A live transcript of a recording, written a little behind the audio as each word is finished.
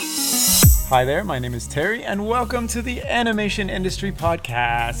Hi there, my name is Terry, and welcome to the Animation Industry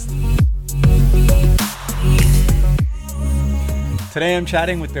Podcast. Today I'm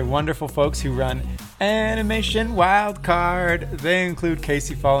chatting with the wonderful folks who run Animation Wildcard. They include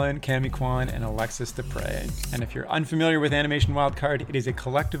Casey Fallen, Cami Kwan, and Alexis Dupre. And if you're unfamiliar with Animation Wildcard, it is a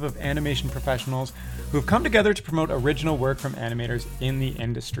collective of animation professionals who have come together to promote original work from animators in the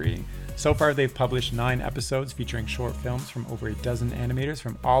industry. So far, they've published 9 episodes featuring short films from over a dozen animators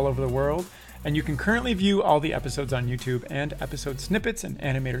from all over the world. And you can currently view all the episodes on YouTube and episode snippets and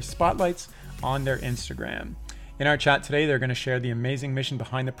animator spotlights on their Instagram. In our chat today, they're going to share the amazing mission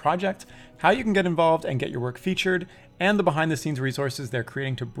behind the project, how you can get involved and get your work featured, and the behind-the-scenes resources they're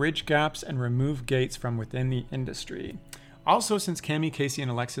creating to bridge gaps and remove gates from within the industry. Also, since Cami, Casey, and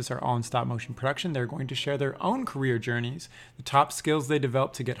Alexis are all in stop-motion production, they're going to share their own career journeys, the top skills they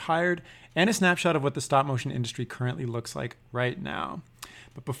developed to get hired, and a snapshot of what the stop-motion industry currently looks like right now.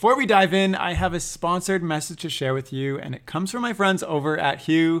 But before we dive in, I have a sponsored message to share with you, and it comes from my friends over at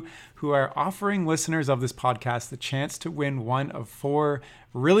Hue, who are offering listeners of this podcast the chance to win one of 4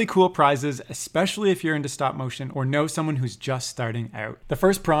 really cool prizes, especially if you're into stop motion or know someone who's just starting out. The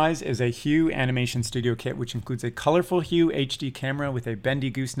first prize is a Hue Animation Studio Kit, which includes a colorful Hue HD camera with a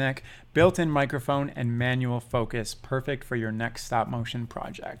bendy gooseneck, built-in microphone, and manual focus, perfect for your next stop motion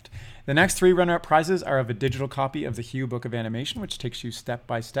project. The next 3 runner-up prizes are of a digital copy of the Hue Book of Animation, which takes you step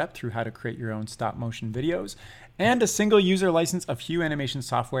by step through how to create your own stop motion videos, and a single user license of Hue Animation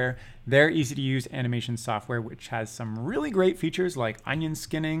software, their easy-to-use animation software, which has some really great features like onion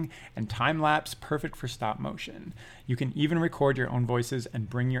skinning and time-lapse, perfect for stop motion. You can even record your own voices and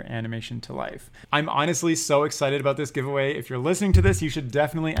bring your animation to life. I'm honestly so excited about this giveaway. If you're listening to this, you should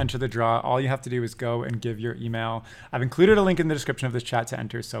definitely enter the draw. All you have to do is go and give your email. I've included a link in the description of this chat to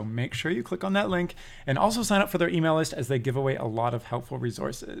enter, so make sure you click on that link and also sign up for their email list as they give away a lot of helpful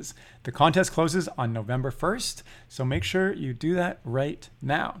resources. The contest closes on November 1st, so make sure you do that right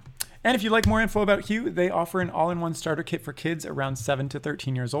now. And if you'd like more info about Hue, they offer an all-in-one starter kit for kids around 7 to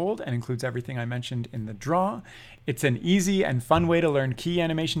 13 years old and includes everything I mentioned in the draw. It's an easy and fun way to learn key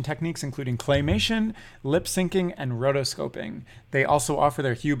animation techniques, including claymation, lip syncing, and rotoscoping. They also offer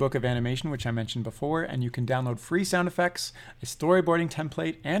their Hue Book of Animation, which I mentioned before, and you can download free sound effects, a storyboarding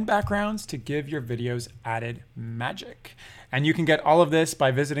template, and backgrounds to give your videos added magic. And you can get all of this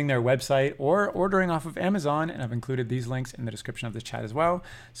by visiting their website or ordering off of Amazon, and I've included these links in the description of the chat as well.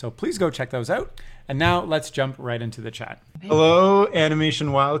 So please go check those out. And now let's jump right into the chat. Hello, Animation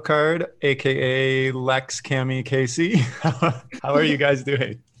Wildcard, aka Lex, Cami, Casey. How are you guys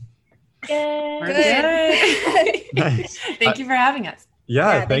doing? Good. Good. Nice. Thank you for having us.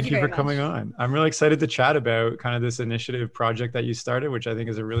 Yeah, thank you for coming on. I'm really excited to chat about kind of this initiative project that you started, which I think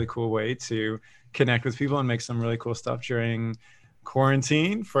is a really cool way to connect with people and make some really cool stuff during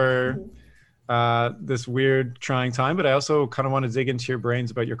quarantine for this weird, trying time. But I also kind of want to dig into your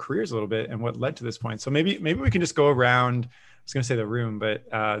brains about your careers a little bit and what led to this point. So maybe we can just go around, I was going to say the room, but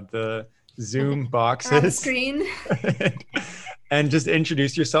the Zoom boxes. On the screen. And just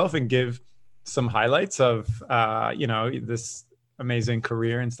introduce yourself and give some highlights of, this amazing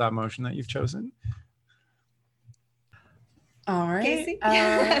career in stop motion that you've chosen. All right. Casey?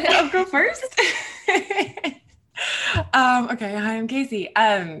 I'll go first. Okay. Hi, I'm Casey.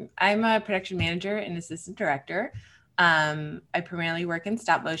 I'm a production manager and assistant director. I primarily work in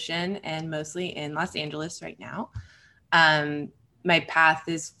stop motion and mostly in Los Angeles right now. My path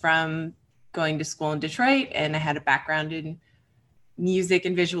is from going to school in Detroit, and I had a background in music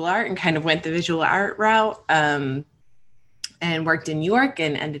and visual art and kind of went the visual art route, and worked in New York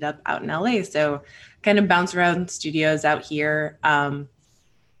and ended up out in LA. So kind of bounce around studios out here,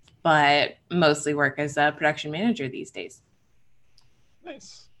 but mostly work as a production manager these days.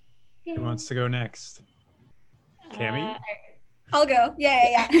 Nice. Who wants to go next? Cami? I'll go.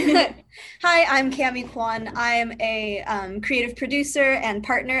 Yeah. Hi, I'm Cami Kwan. I'm a creative producer and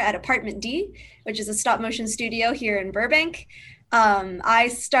partner at Apartment D, which is a stop motion studio here in Burbank.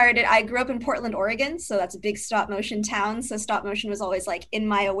 I grew up in Portland, Oregon, so that's a big stop motion town. So stop motion was always like in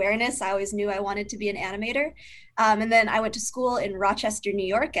my awareness. I always knew I wanted to be an animator. And then I went to school in Rochester, New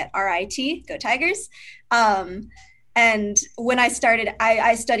York at RIT, go Tigers. And when I started,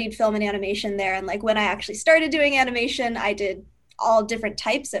 I studied film and animation there. And like when I actually started doing animation, I did all different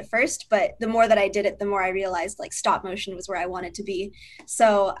types at first, but the more that I did it, the more I realized like stop motion was where I wanted to be.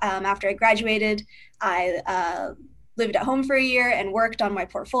 So after I graduated, I lived at home for a year and worked on my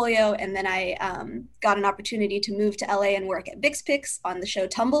portfolio. And then I got an opportunity to move to LA and work at Bixpix on the show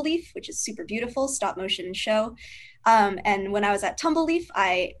Tumbleleaf, which is super beautiful stop motion show. And when I was at Tumbleleaf,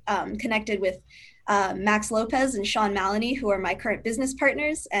 I connected with Max Lopez and Sean Maloney, who are my current business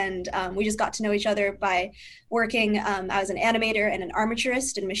partners. And we just got to know each other by working as an animator and an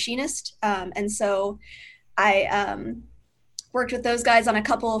armaturist and machinist. And so I worked with those guys on a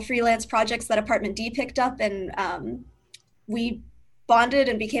couple of freelance projects that Apartment D picked up, and we bonded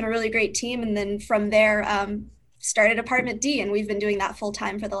and became a really great team. And then from there, started Apartment D, and we've been doing that full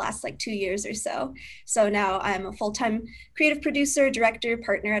time for the last 2 years or so. So now I'm a full-time creative producer, director,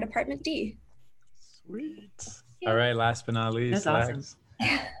 partner at Apartment D. Sweet. All right, last but not least, That's Lex.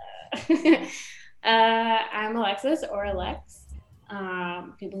 Awesome. I'm Alexis, or Lex.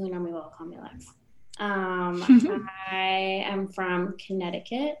 People who know me will call me Lex. I am from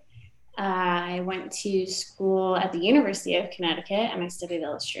Connecticut. I went to school at the University of Connecticut, and I studied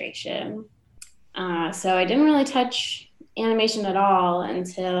illustration. So I didn't really touch animation at all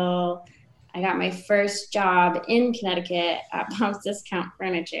until I got my first job in Connecticut at Bob's Discount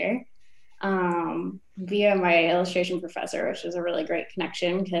Furniture, via my illustration professor, which was a really great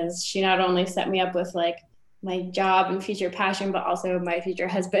connection because she not only set me up with my job and future passion, but also my future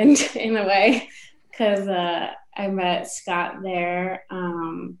husband in a way, because I met Scott there,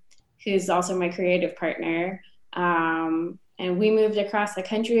 who's also my creative partner. And we moved across the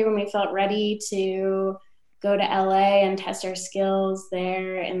country when we felt ready to go to LA and test our skills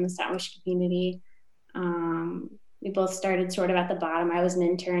there in the stop motion community. We both started sort of at the bottom. I was an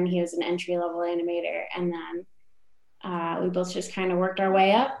intern, he was an entry-level animator. And then we both just kind of worked our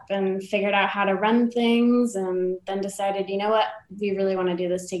way up and figured out how to run things, and then decided, you know what, we really want to do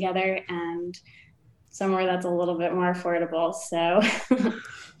this together and somewhere that's a little bit more affordable. So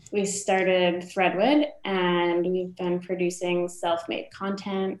we started Threadwood, and we've been producing self-made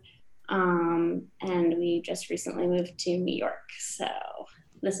content. And we just recently moved to New York. So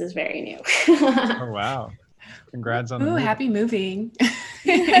this is very new. Oh, wow. Congrats on the Ooh, move. happy moving.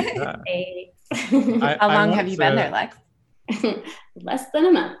 Yeah. How long have you been there, Lex? Less than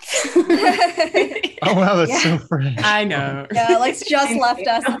a month. Oh, wow, that's so fresh. I know. Yeah, Lex just left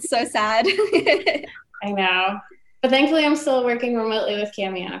us. It's so sad. I know. But thankfully, I'm still working remotely with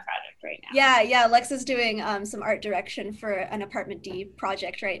Cami on a project right now. Yeah, Lex is doing some art direction for an Apartment D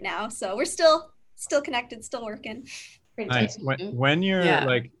project right now. So we're still connected, still working. Pretty Nice. tight. When you're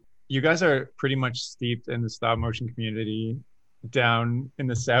Yeah. you guys are pretty much steeped in the stop motion community down in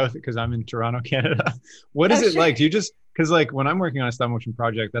the South, because I'm in Toronto, Canada. What is Oh, it sure. like? Do you just, because when I'm working on a stop motion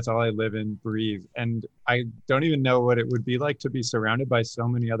project, that's all I live and breathe. And I don't even know what it would be like to be surrounded by so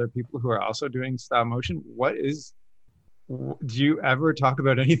many other people who are also doing stop motion. Do you ever talk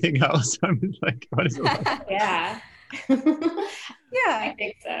about anything else? I'm like, what is it like? Yeah. Yeah. I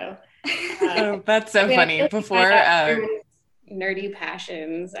think so. Oh, that's so I mean, I funny. feel like Before, I got everyone's nerdy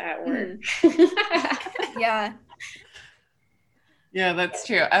passions at work. Yeah. yeah, that's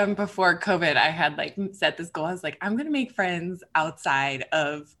true. Before COVID, I had set this goal. I was like, I'm gonna make friends outside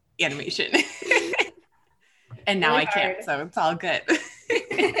of animation. And now Really I can't, hard. so it's all good.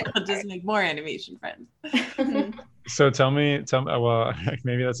 I'll just make more animation friends. So tell me, well,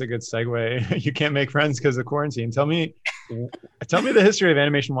 maybe that's a good segue. You can't make friends because of quarantine. Tell me the history of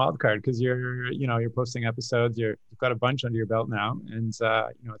Animation Wildcard, because you're posting episodes. You've got a bunch under your belt now, and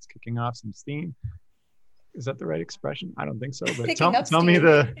it's kicking off some steam. Is that the right expression? I don't think so. But tell me steam.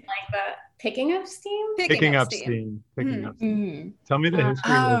 the Like the picking up steam? picking up steam. Picking up steam. Mhm. Tell me the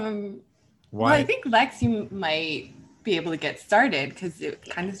history of Well, why. I think Lex, you might be able to get started because it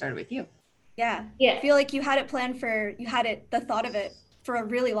kind of started with you. Yeah. Yeah. I feel like you had the thought of it for a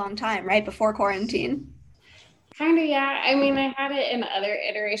really long time, right? Before quarantine. Kind of, yeah. I mean, I had it in other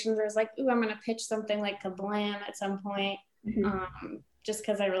iterations where I was like, ooh, I'm going to pitch something like Kablam at some point, just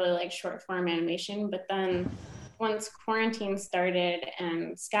because I really like short form animation. But then once quarantine started,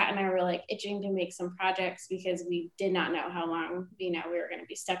 and Scott and I were like itching to make some projects because we did not know how long, we were going to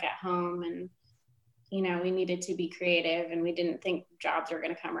be stuck at home, and we needed to be creative, and we didn't think jobs were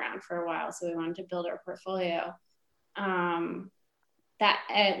going to come around for a while. So we wanted to build our portfolio.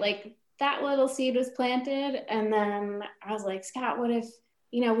 That little seed was planted. And then I was like, Scott, what if,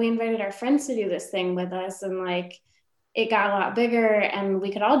 we invited our friends to do this thing with us, and it got a lot bigger, and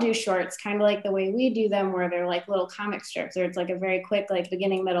we could all do shorts, kind of like the way we do them, where they're like little comic strips, or it's like a very quick,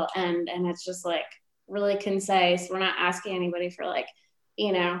 beginning, middle, end. And it's just really concise. We're not asking anybody for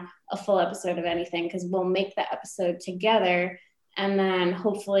a full episode of anything, because we'll make the episode together, and then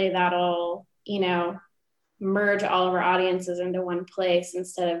hopefully that'll merge all of our audiences into one place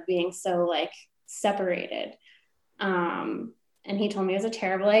instead of being so separated. And he told me it was a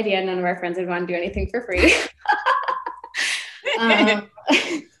terrible idea. None of our friends would want to do anything for free.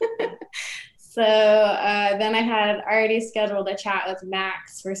 So then I had already scheduled a chat with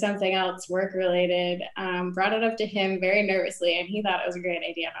Max for something else work related. Brought it up to him very nervously, and he thought it was a great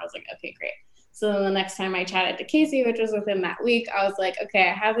idea. And I was like, okay, great. So then the next time I chatted to Casey, which was within that week, I was like, okay,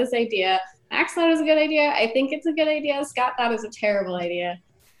 I have this idea. Max thought it was a good idea. I think it's a good idea. Scott thought it was a terrible idea.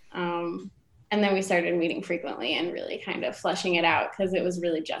 And then we started meeting frequently and really kind of fleshing it out, because it was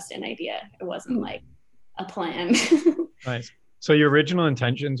really just an idea. It wasn't like a plan. Nice. So your original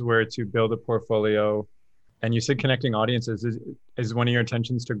intentions were to build a portfolio, and you said connecting audiences. Is one of your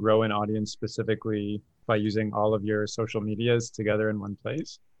intentions to grow an audience specifically by using all of your social medias together in one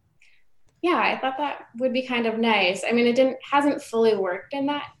place? Yeah, I thought that would be kind of nice. I mean, hasn't fully worked in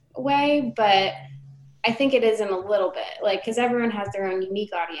that way, but I think it is in a little bit, like, because everyone has their own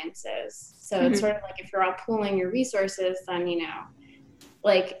unique audiences. So it's sort of like if you're all pooling your resources, then, you know,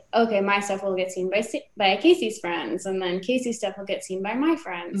 like, okay, my stuff will get seen by Casey's friends, and then Casey's stuff will get seen by my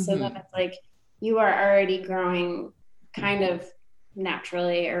friends. So then it's like you are already growing kind of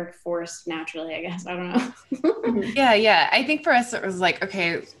naturally, or forced naturally, I guess. I don't know. Yeah. I think for us, it was like,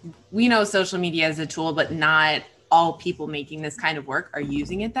 okay, we know social media is a tool, but not all people making this kind of work are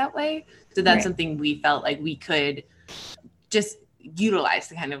using it that way. So that's something we felt like we could just utilize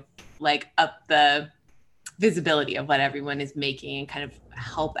to kind of like up the visibility of what everyone is making and kind of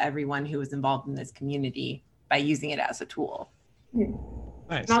help everyone who is involved in this community by using it as a tool.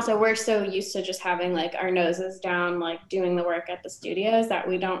 Nice. And also, we're so used to just having like our noses down, like doing the work at the studios, that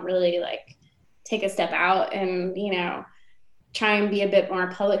we don't really like take a step out and, you know, try and be a bit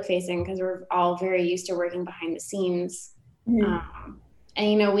more public facing, because we're all very used to working behind the scenes. And,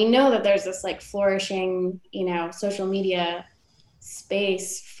 you know, we know that there's this like flourishing, you know, social media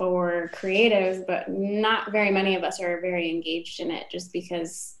space for creatives, but not very many of us are very engaged in it, just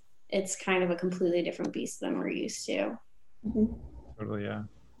because it's kind of a completely different beast than we're used to. Totally, yeah.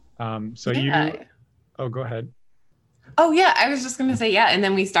 So go ahead. Oh yeah, I was just gonna say, yeah. And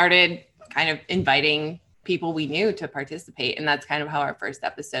then we started kind of inviting people we knew to participate. And that's kind of how our first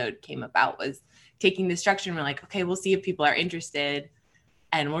episode came about, was taking the structure and we're like, okay, we'll see if people are interested,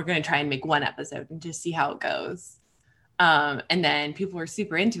 and we're gonna try and make one episode and just see how it goes. And then people were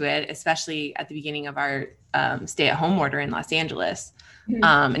super into it, especially at the beginning of our stay-at-home order in Los Angeles.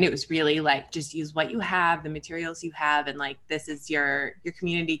 And it was really like, just use what you have, the materials you have, and like, this is your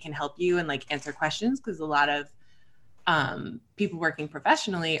community can help you and like answer questions, because a lot of people working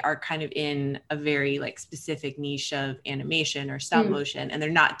professionally are kind of in a very like specific niche of animation or stop motion, and they're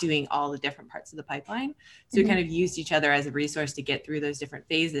not doing all the different parts of the pipeline. So we kind of used each other as a resource to get through those different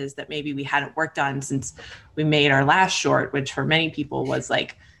phases that maybe we hadn't worked on since we made our last short, which for many people was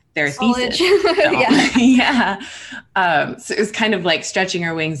like their thesis. Yeah. So it was kind of like stretching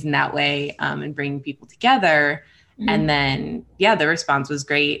our wings in that way, and bringing people together. And then, yeah, the response was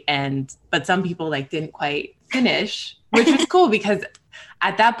great. But some people like didn't quite finish, which was cool, because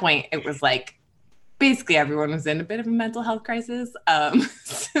at that point it was like basically everyone was in a bit of a mental health crisis. Then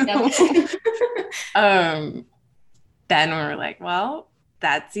we were like, well,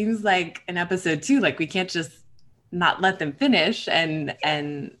 that seems like an episode 2. Like, we can't just not let them finish. And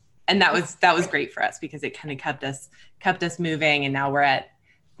that was great for us, because it kind of kept us moving. And now we're at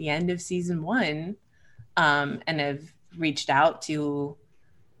the end of season 1, and have reached out to,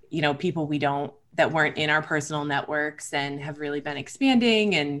 you know, people that weren't in our personal networks, and have really been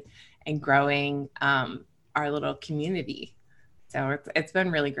expanding and growing our little community. So it's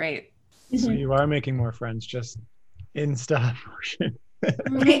been really great. So you are making more friends just in stop motion.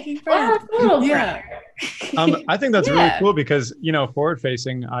 Making friends. Yeah. I think that's really cool, because, you know, forward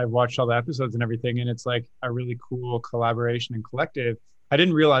facing, I've watched all the episodes and everything, and it's like a really cool collaboration and collective. I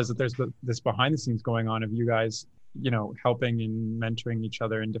didn't realize that there's this behind the scenes going on of you guys, you know, helping and mentoring each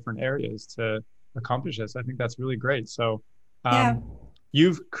other in different areas to accomplish this. I think that's really great. So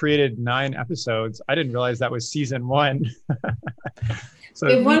you've created 9 episodes. I didn't realize that was season 1.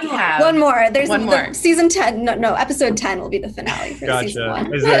 So one more. There's one more. Season 10. No, episode 10 will be the finale for season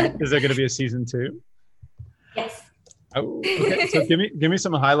 1. Is there going to be a season 2? Yes. Oh, okay. So give me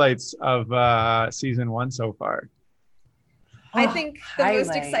some highlights of season 1 so far. I think the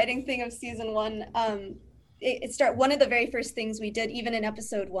most exciting thing of season 1, one of the very first things we did, even in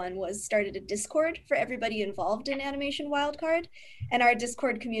episode 1, was started a Discord for everybody involved in Animation Wildcard. And our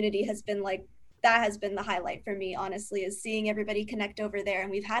Discord community has been like, that has been the highlight for me, honestly, is seeing everybody connect over there.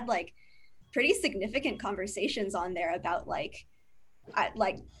 And we've had like pretty significant conversations on there about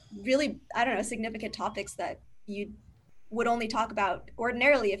really, I don't know, significant topics that you would only talk about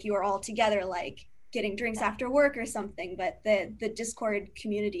ordinarily if you were all together, like getting drinks after work or something. But the Discord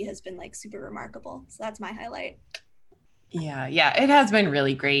community has been like super remarkable. So that's my highlight. Yeah, it has been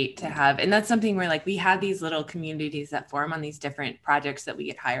really great to have. And that's something where like we have these little communities that form on these different projects that we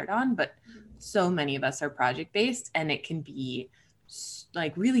get hired on, but so many of us are project based, and it can be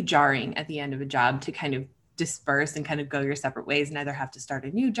like really jarring at the end of a job to kind of disperse and kind of go your separate ways and either have to start a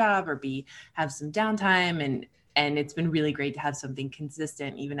new job or have some downtime. And it's been really great to have something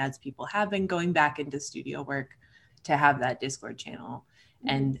consistent, even as people have been going back into studio work, to have that Discord channel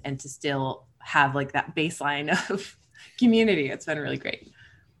and to still have like that baseline of community. It's been really great.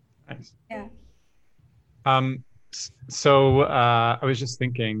 Nice. Yeah. So I was just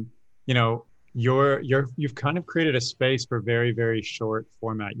thinking, you know, you've kind of created a space for very, very short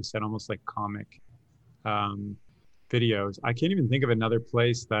format. You said almost like comic videos. I can't even think of another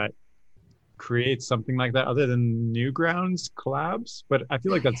place that creates something like that other than Newgrounds collabs, but I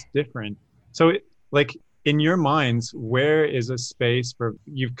feel like that's different. So like in your minds, where is a space for,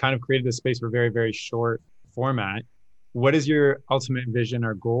 you've kind of created a space for very, very short format. What is your ultimate vision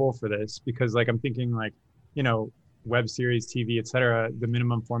or goal for this? Because like, I'm thinking like, you know, web series, TV, et cetera, the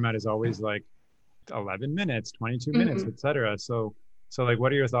minimum format is always like 11 minutes, 22 minutes, et cetera. So like,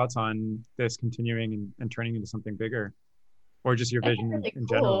 what are your thoughts on this continuing and turning into something bigger, or just your vision really in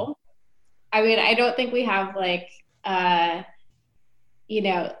cool. general? I mean, I don't think we have like, you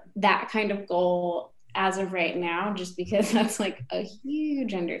know, that kind of goal as of right now, just because that's like a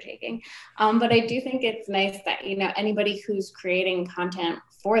huge undertaking. But I do think it's nice that, you know, anybody who's creating content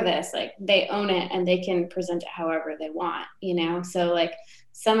for this, like they own it and they can present it however they want, you know? So like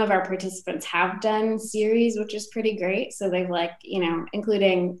some of our participants have done series, which is pretty great. So they've like, you know,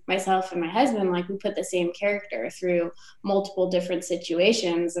 including myself and my husband, like we put the same character through multiple different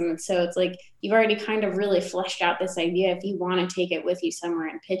situations. And so it's like, you've already kind of really fleshed out this idea. If you want to take it with you somewhere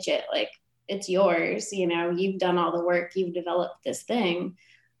and pitch it, like it's yours, you know, you've done all the work, you've developed this thing.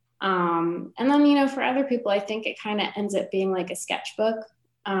 And then, you know, for other people, I think it kind of ends up being like a sketchbook,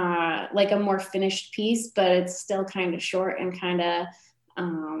 like a more finished piece, but it's still kind of short and kind of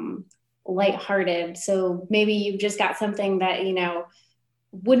lighthearted. So maybe you've just got something that, you know,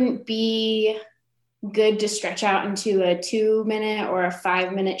 wouldn't be good to stretch out into a 2-minute or a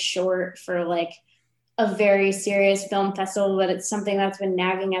 5-minute short for like a very serious film festival, but it's something that's been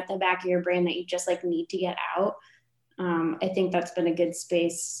nagging at the back of your brain that you just like need to get out. I think that's been a good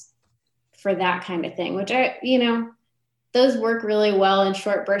space for that kind of thing, which you know, those work really well in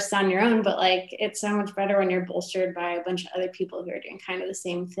short bursts on your own, but like it's so much better when you're bolstered by a bunch of other people who are doing kind of the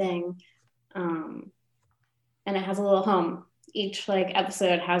same thing. And it has a little home. Each like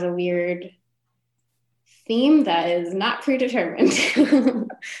episode has a weird theme that is not predetermined. It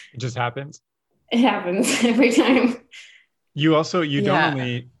just happens. It happens every time. You don't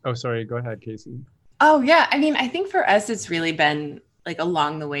only, oh, sorry, go ahead, Casey. Oh yeah. I mean, I think for us, it's really been like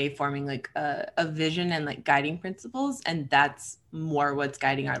along the way forming like a vision and like guiding principles. And that's more what's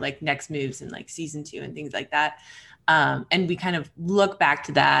guiding our like next moves in like season 2 and things like that. And we kind of look back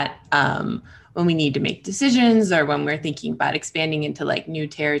to that when we need to make decisions or when we're thinking about expanding into like new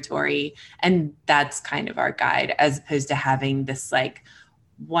territory. And that's kind of our guide, as opposed to having this like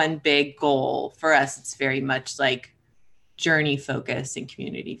one big goal. For us, it's very much like journey focused and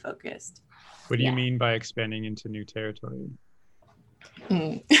community focused. What do you mean by expanding into new territory?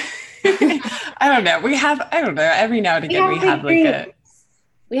 I don't know. Every now and again we have like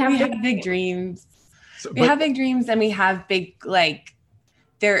we have big dreams. We have big dreams, and we have big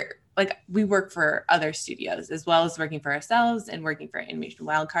we work for other studios as well as working for ourselves and working for Animation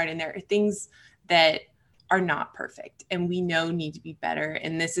Wildcard, and there are things that are not perfect and we know need to be better.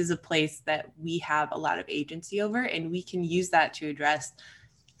 And this is a place that we have a lot of agency over, and we can use that to address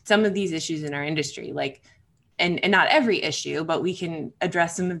some of these issues in our industry, like, and not every issue, but we can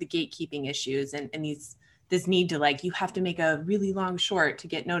address some of the gatekeeping issues and this need to like, you have to make a really long short to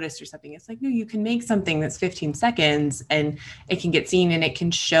get noticed or something. It's like, no, you can make something that's 15 seconds and it can get seen and it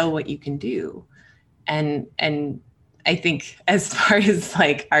can show what you can do. And I think as far as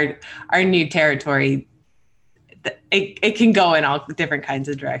like our new territory, it can go in all different kinds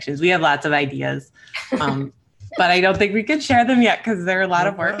of directions. We have lots of ideas, but I don't think we can share them yet because they're a lot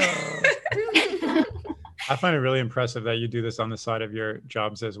of work. I find it really impressive that you do this on the side of your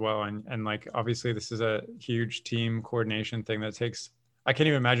jobs as well. And like, obviously this is a huge team coordination thing that takes, I can't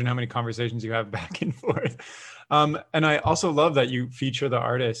even imagine how many conversations you have back and forth. And I also love that you feature the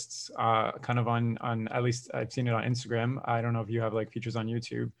artists kind of on, at least I've seen it on Instagram. I don't know if you have like features on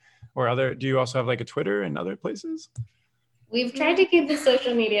YouTube or do you also have like a Twitter and other places? We've tried to keep the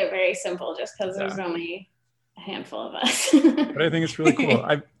social media very simple just because there's only a handful of us. But I think it's really cool.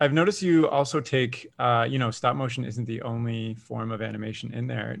 I've noticed you also take, stop motion isn't the only form of animation in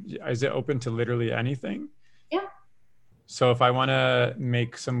there. Is it open to literally anything? Yeah. So if I want to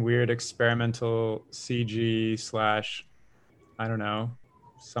make some weird experimental CG slash, I don't know,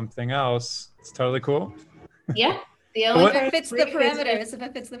 something else, it's totally cool. Yeah. The But only what- If part it fits the parameters, if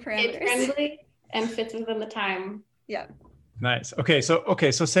it fits the kid parameters. friendly and fits within the time. Yeah. Nice.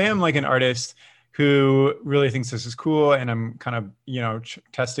 So say I'm like an artist who really thinks this is cool, and I'm kind of,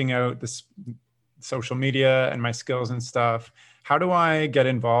 testing out this social media and my skills and stuff. How do I get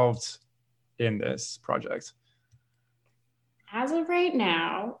involved in this project? As of right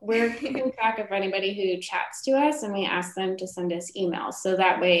now, we're keeping track of anybody who chats to us, and we ask them to send us emails. So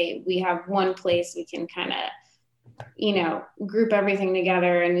that way we have one place we can kind of, group everything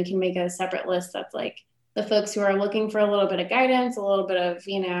together, and we can make a separate list that's like the folks who are looking for a little bit of guidance, a little bit of,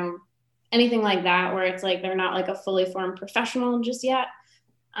 anything like that, where it's like they're not like a fully formed professional just yet.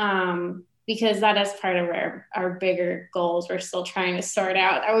 Because that is part of our bigger goals. We're still trying to sort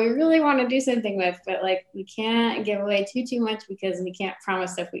out that we really want to do something with, but like we can't give away too much because we can't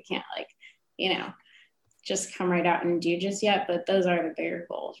promise if we can't just come right out and do just yet. But those are the bigger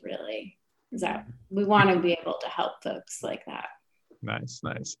goals, really, is that we want to be able to help folks like that. Nice.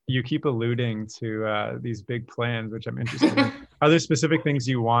 You keep alluding to these big plans, which I'm interested in. Are there specific things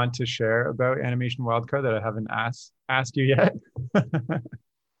you want to share about Animation Wildcard that I haven't asked you yet?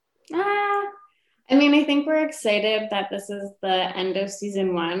 I think we're excited that this is the end of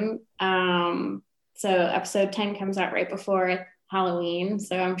season 1. So episode 10 comes out right before Halloween.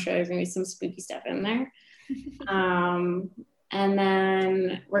 So I'm sure there's gonna be some spooky stuff in there. And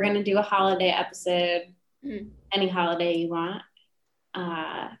then we're gonna do a holiday episode, any holiday you want,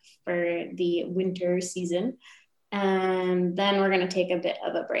 for the winter season. And then we're gonna take a bit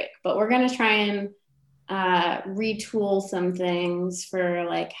of a break, but we're gonna try and retool some things for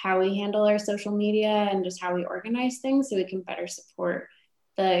like how we handle our social media and just how we organize things so we can better support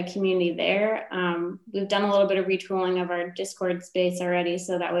the community there. We've done a little bit of retooling of our Discord space already,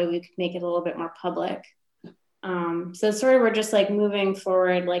 so that way we could make it a little bit more public. So sort of we're just like moving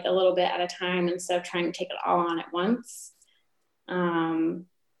forward like a little bit at a time instead of trying to take it all on at once.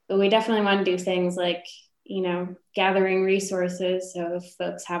 But we definitely want to do things like gathering resources. So if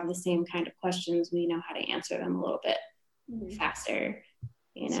folks have the same kind of questions, we know how to answer them a little bit faster.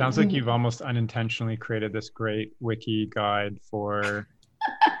 Sounds like you've almost unintentionally created this great wiki guide for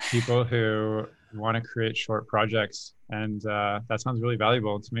people who want to create short projects. And that sounds really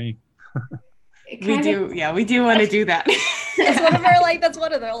valuable to me. We do want to do that. That's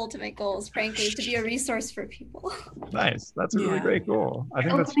one of the ultimate goals, frankly, to be a resource for people. Nice. That's a really great goal. I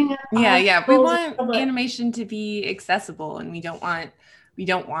think that's we want animation to be accessible, and we don't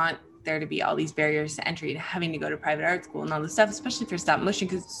want there to be all these barriers to entry and having to go to private art school and all this stuff, especially for stop motion,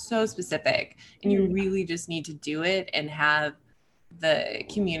 because it's so specific and you really just need to do it and have the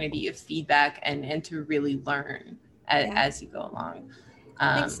community of feedback and to really learn as you go along.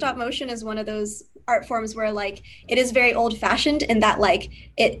 I think stop motion is one of those art forms where like it is very old fashioned in that like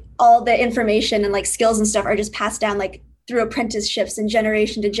all the information and like skills and stuff are just passed down like through apprenticeships and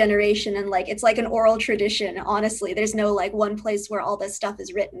generation to generation, and like it's like an oral tradition. Honestly, there's no like one place where all this stuff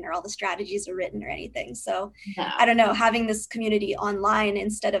is written or all the strategies are written or anything. So I don't know, having this community online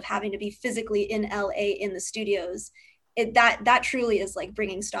instead of having to be physically in LA in the studios, that truly is like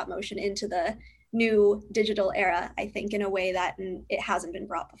bringing stop motion into the new digital era, I think, in a way that it hasn't been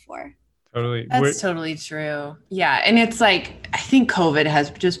brought before. Totally. That's totally true. Yeah. And it's like, I think COVID has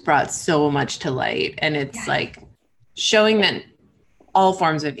just brought so much to light, and it's like showing that all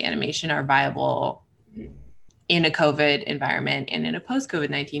forms of animation are viable in a COVID environment and in a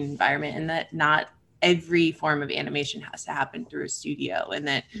post-COVID-19 environment, and that not every form of animation has to happen through a studio, and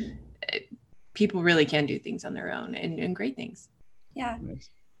that people really can do things on their own and great things. Yeah.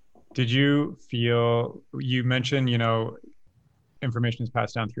 Did you feel, you mentioned, information is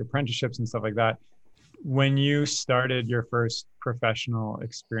passed down through apprenticeships and stuff like that. When you started your first professional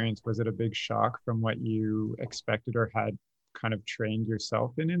experience, was it a big shock from what you expected or had kind of trained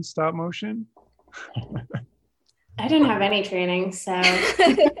yourself in stop motion? I didn't have any training, so.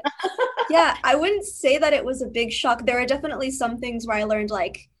 Yeah, I wouldn't say that it was a big shock. There are definitely some things where I learned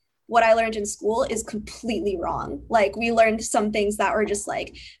like what I learned in school is completely wrong. Like we learned some things that were just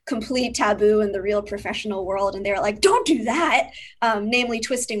like complete taboo in the real professional world. And they were like, don't do that. Namely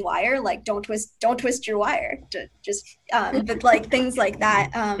twisting wire, like don't twist your wire. But like things like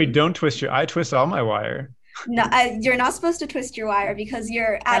that. Wait, don't twist I twist all my wire. No, you're not supposed to twist your wire because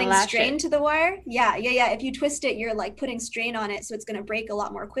you're adding strain to the wire. Yeah. If you twist it, you're like putting strain on it, so it's going to break a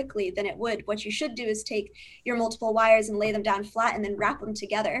lot more quickly than it would. What you should do is take your multiple wires and lay them down flat and then wrap them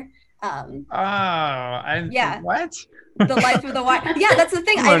together. Yeah. What? The Life of the Wire. Yeah, that's the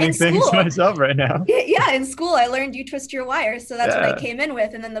thing. I'm In learning things school, myself right now. yeah, in school I learned you twist your wires, so that's what I came in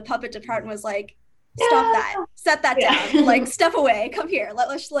with, and then the puppet department was like, stop that, set that down, like step away, come here, let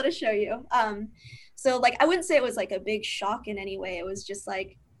us show you. So like I wouldn't say it was like a big shock in any way. It was just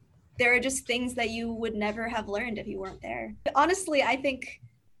like there are just things that you would never have learned if you weren't there. Honestly,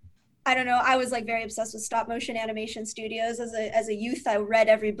 I don't know, I was like very obsessed with stop motion animation studios as a youth. I read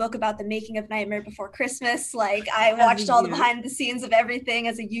every book about the making of Nightmare Before Christmas. Like I watched all the behind the scenes of everything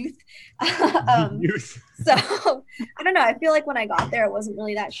as a youth. So I don't know, I feel like when I got there it wasn't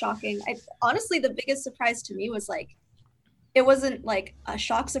really that shocking. Honestly, the biggest surprise to me was like, it wasn't like a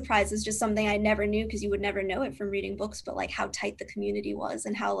shock surprise, it's just something I never knew, because you would never know it from reading books, but like how tight the community was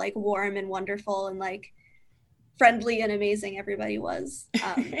and how like warm and wonderful and like friendly and amazing everybody was.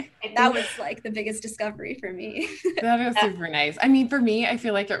 That was like the biggest discovery for me. That is super nice. I mean, for me, I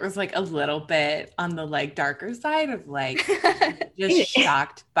feel like it was like a little bit on the like darker side of like just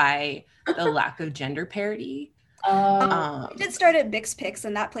shocked by the lack of gender parity. I did start at BixPix,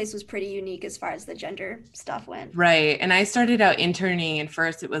 and that place was pretty unique as far as the gender stuff went. Right. And I started out interning, and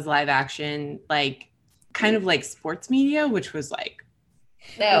first it was live action, like kind of like sports media, which was like,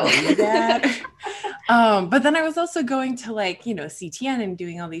 no. But then I was also going to like, you know, CTN and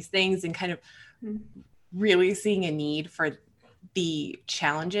doing all these things and kind of really seeing a need for the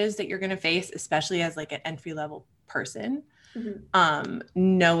challenges that you're going to face, especially as like an entry level person.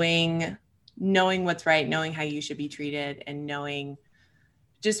 Knowing what's right, knowing how you should be treated, and knowing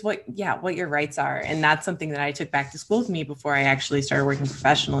just what your rights are. And that's something that I took back to school with me before I actually started working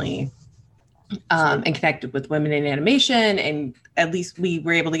professionally. And connected with women in animation, and at least we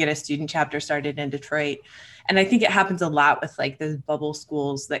were able to get a student chapter started in Detroit. And I think it happens a lot with like those bubble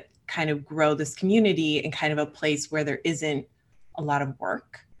schools that kind of grow this community in kind of a place where there isn't a lot of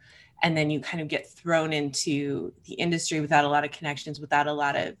work, and then you kind of get thrown into the industry without a lot of connections, without a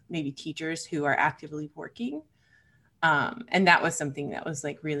lot of maybe teachers who are actively working. And that was something that was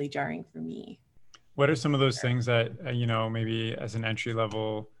like really jarring for me. What are some of those things that you know, maybe as an entry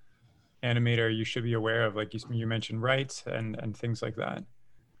level animator you should be aware of? Like you mentioned rights and things like that.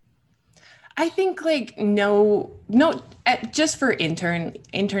 I think like just for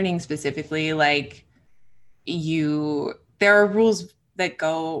interning specifically, like there are rules that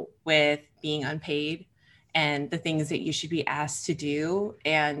go with being unpaid and the things that you should be asked to do,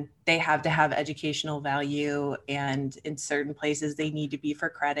 and they have to have educational value, and in certain places they need to be for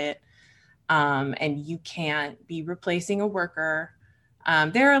credit, and you can't be replacing a worker.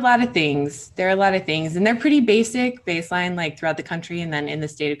 There are a lot of things, and they're pretty baseline, like throughout the country. And then in the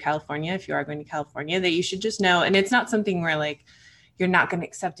state of California, if you are going to California, that you should just know. And it's not something where like, you're not going to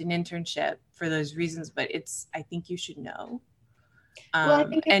accept an internship for those reasons, but I think you should know. Well, I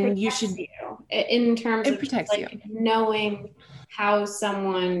think and you should, in terms of protects like knowing how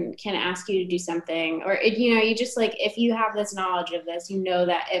someone can ask you to do something, or, you know, you just like, if you have this knowledge of this, you know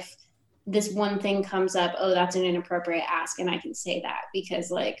that if this one thing comes up, oh, that's an inappropriate ask, and I can say that because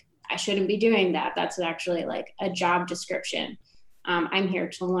like I shouldn't be doing that. That's actually like a job description. I'm here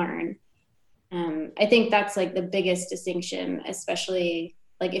to learn. I think that's like the biggest distinction, especially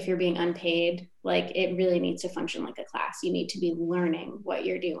like if you're being unpaid. Like it really needs to function like a class. You need to be learning what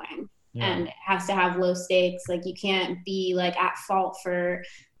you're doing, and it has to have low stakes. Like you can't be like at fault for,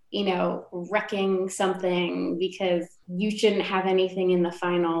 you know, wrecking something, because you shouldn't have anything in the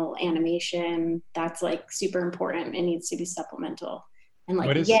final animation that's like super important. It needs to be supplemental, and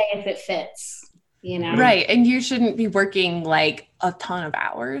like, if it fits, you know? Right. And you shouldn't be working like a ton of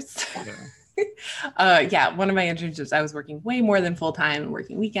hours. One of my internships, I was working way more than full-time,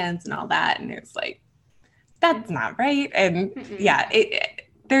 working weekends and all that. And it was like, that's not right. And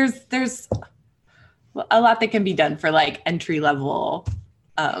there's a lot that can be done for like entry level.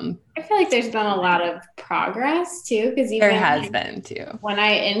 I feel like there's been a lot of progress too, because there has been too. When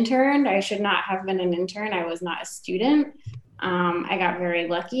I interned, I should not have been an intern. I was not a student. I got very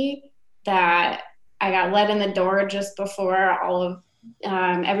lucky that I got let in the door just before all of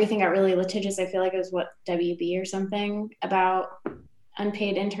everything got really litigious. I feel like it was WB or something about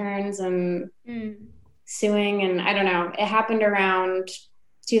unpaid interns and suing, and I don't know. It happened around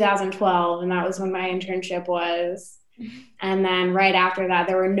 2012, and that was when my internship was. And then right after that,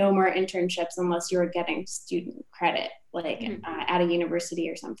 there were no more internships unless you were getting student credit, like at a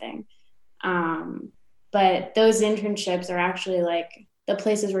university or something. But those internships are actually like the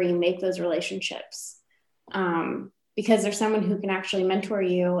places where you make those relationships, because there's someone who can actually mentor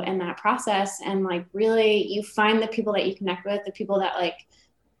you in that process. And like really you find the people that you connect with, the people that like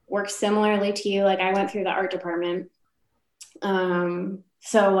work similarly to you. Like I went through the art department.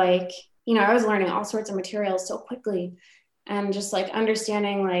 So like, you know, I was learning all sorts of materials so quickly, and just like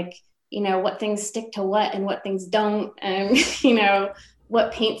understanding like, you know, what things stick to what and what things don't, and you know,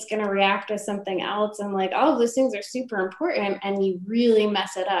 what paint's going to react with something else, and like all of those things are super important, and you really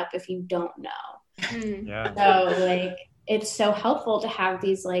mess it up if you don't know. Yeah. So like it's so helpful to have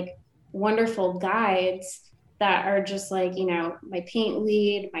these like wonderful guides that are just like, you know, my paint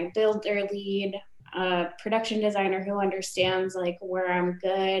lead, my builder lead, production designer who understands like where I'm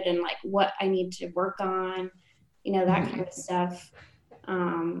good and like what I need to work on, you know, that kind of stuff.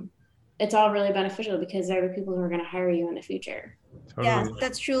 It's all really beneficial because they're the people who are going to hire you in the future. Totally. Yeah,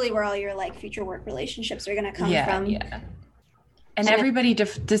 that's truly where all your like future work relationships are going to come from. Yeah. And everybody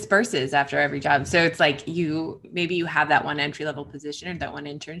disperses after every job. So it's like maybe you have that one entry level position or that one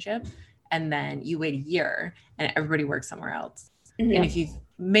internship, and then you wait a year and everybody works somewhere else. Mm-hmm. And if you've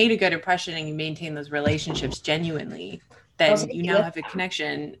made a good impression and you maintain those relationships genuinely, then you now have a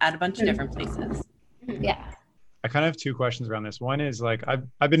connection at a bunch of different places. Yeah. I kind of have two questions around this. One is like,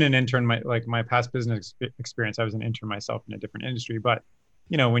 I've been an intern, my past business experience, I was an intern myself in a different industry, but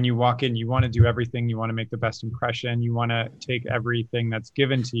you know, when you walk in, you want to do everything, you want to make the best impression, you want to take everything that's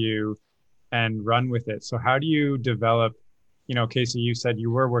given to you and run with it. So how do you develop, you know, Casey, you said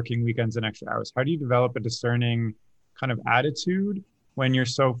you were working weekends and extra hours. How do you develop a discerning kind of attitude when you're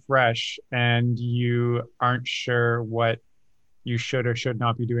so fresh and you aren't sure what you should or should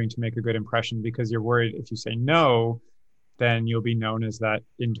not be doing to make a good impression, because you're worried if you say no, then you'll be known as that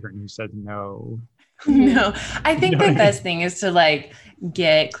intern who said no. No, I think the best thing is to like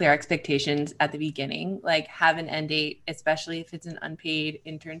get clear expectations at the beginning, like have an end date, especially if it's an unpaid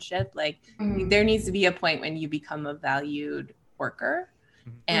internship. Like there needs to be a point when you become a valued worker.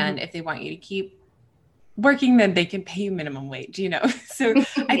 And if they want you to keep working, then they can pay you minimum wage, you know? So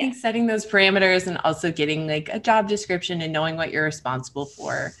I think setting those parameters and also getting like a job description and knowing what you're responsible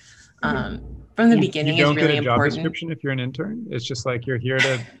for from the beginning is really important. You don't get a job description if you're an intern? It's just like you're here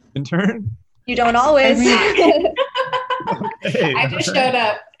to intern? You don't always. Okay. I just showed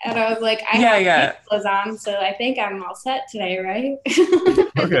up and I was like, I have clothes on, so I think I'm all set today, right?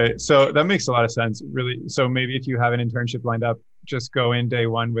 Okay, so that makes a lot of sense, really. So maybe if you have an internship lined up, just go in day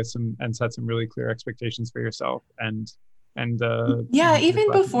one with and set some really clear expectations for yourself and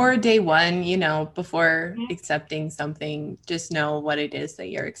even before day one, you know, before accepting something, just know what it is that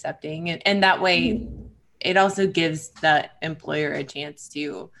you're accepting, and that way it also gives the employer a chance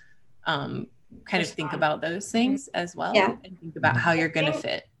to kind of think about those things as well and think about how you're going to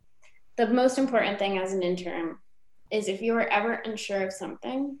fit. The most important thing as an intern is if you are ever unsure of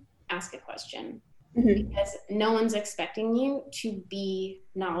something, ask a question. Because no one's expecting you to be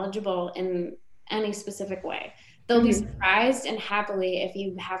knowledgeable in any specific way. They'll be surprised and happily if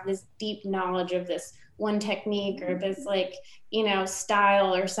you have this deep knowledge of this one technique or this like, you know,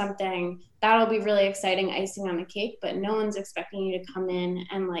 style or something. That'll be really exciting icing on the cake, but no one's expecting you to come in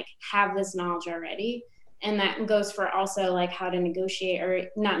and like have this knowledge already. And that goes for also like how to negotiate, or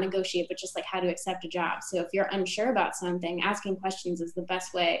not negotiate, but just like how to accept a job. So if you're unsure about something, asking questions is the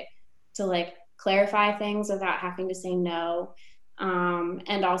best way to like clarify things without having to say no.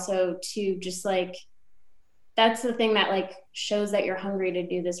 And also to just like, that's the thing that like shows that you're hungry to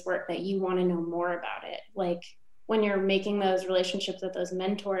do this work, that you want to know more about it. Like when you're making those relationships with those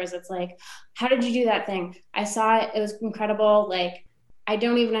mentors, it's like, how did you do that thing? I saw it. It was incredible. Like, I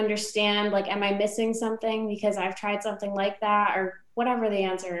don't even understand. Like, am I missing something because I've tried something like that, or whatever the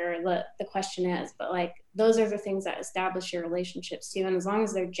answer or the question is. But like, those are the things that establish your relationships too. And as long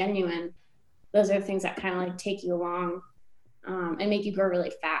as they're genuine, those are the things that kind of like take you along and make you grow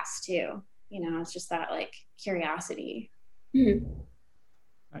really fast too. You know, it's just that like curiosity.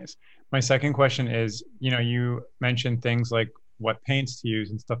 Nice. My second question is, you know, you mentioned things like what paints to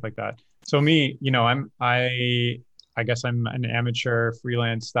use and stuff like that. So me, you know, I guess I'm an amateur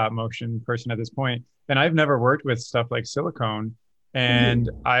freelance stop motion person at this point, and I've never worked with stuff like silicone, and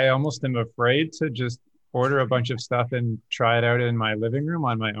I almost am afraid to just order a bunch of stuff and try it out in my living room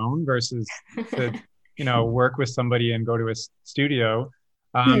on my own versus to, you know, work with somebody and go to a studio.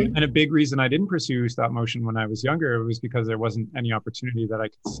 And a big reason I didn't pursue stop motion when I was younger was because there wasn't any opportunity that I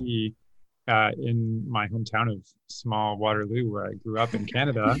could see in my hometown of small Waterloo, where I grew up in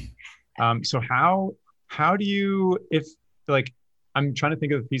Canada. So how do you, if like, I'm trying to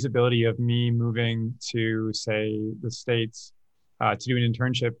think of the feasibility of me moving to, say, the States to do an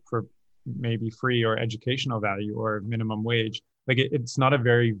internship for maybe free or educational value or minimum wage. Like it's not a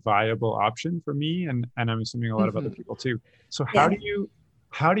very viable option for me, and I'm assuming a lot of other people too. So how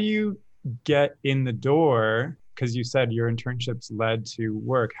do you get in the door? Because you said your internships led to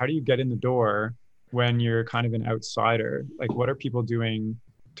work. How do you get in the door when you're kind of an outsider? Like, what are people doing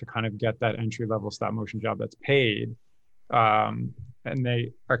to kind of get that entry level stop motion job that's paid? And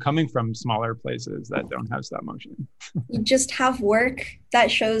they are coming from smaller places that don't have stop motion. You just have work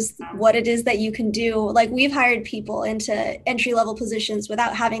that shows what it is that you can do. Like, we've hired people into entry level positions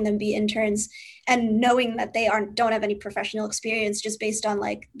without having them be interns, and knowing that they don't have any professional experience, just based on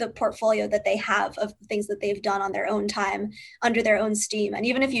like the portfolio that they have of things that they've done on their own time under their own steam. And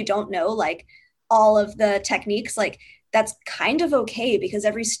even if you don't know like all of the techniques, like that's kind of okay, because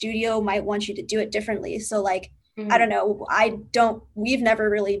every studio might want you to do it differently. So like, I don't know, we've never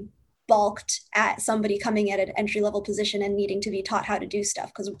really balked at somebody coming at an entry level position and needing to be taught how to do stuff,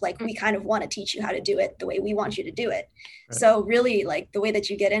 because like we kind of want to teach you how to do it the way we want you to do it. Right. So really, like, the way that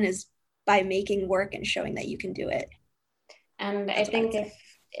you get in is by making work and showing that you can do it. And that's I think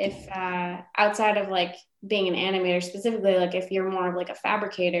if outside of like being an animator specifically, like if you're more of like a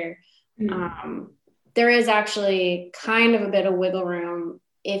fabricator, there is actually kind of a bit of wiggle room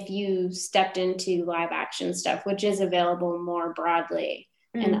if you stepped into live action stuff, which is available more broadly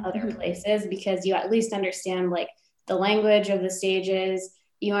in other places, because you at least understand like the language of the stages,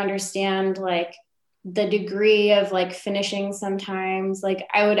 you understand like the degree of like finishing sometimes. Like,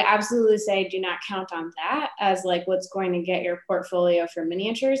 I would absolutely say do not count on that as like what's going to get your portfolio for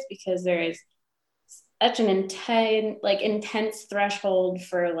miniatures, because there is such an intense threshold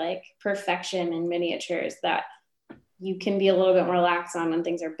for like perfection in miniatures that you can be a little bit more lax on when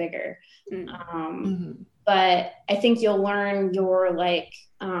things are bigger. But I think you'll learn your like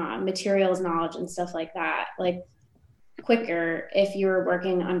materials knowledge and stuff like that like quicker if you're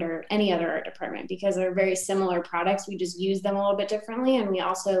working under any other art department, because they're very similar products. We just use them a little bit differently, and we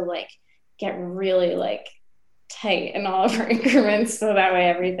also like get really like tight in all of our increments, so that way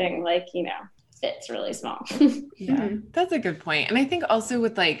everything like, you know, fits really small. Yeah, that's a good point. And I think also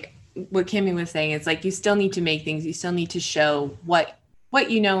with like what Cami was saying, it's like you still need to make things, you still need to show what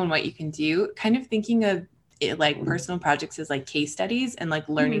you know and what you can do. Kind of thinking of it like personal projects as like case studies and like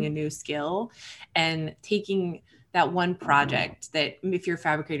learning a new skill, and taking that one project that if you're a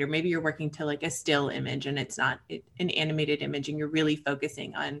fabricator, maybe you're working to like a still image and it's not an animated image, and you're really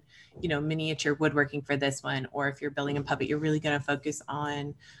focusing on, you know, miniature woodworking for this one. Or if you're building a puppet, you're really going to focus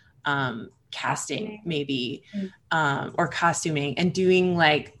on casting maybe, or costuming, and doing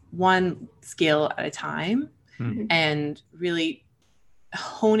like one skill at a time and really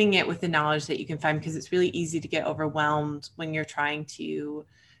honing it with the knowledge that you can find, because it's really easy to get overwhelmed when you're trying to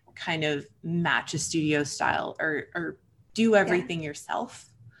kind of match a studio style or do everything yourself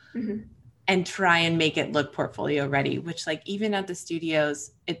and try and make it look portfolio ready, which like even at the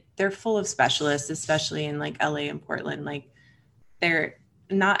studios, they're full of specialists, especially in like LA and Portland. Like there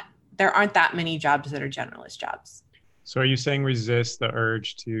aren't that many jobs that are generalist jobs. So are you saying resist the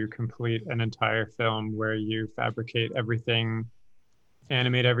urge to complete an entire film where you fabricate everything,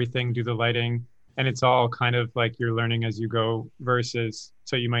 animate everything, do the lighting, and it's all kind of like you're learning as you go, versus,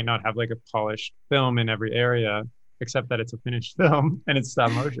 so you might not have like a polished film in every area, except that it's a finished film and it's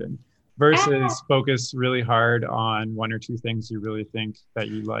stop motion, versus focus really hard on one or two things you really think that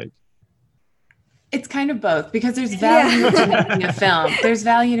you like? It's kind of both, because there's value to making a film. There's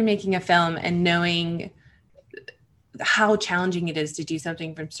value to making a film and knowing how challenging it is to do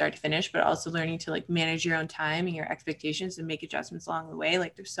something from start to finish, but also learning to like manage your own time and your expectations and make adjustments along the way.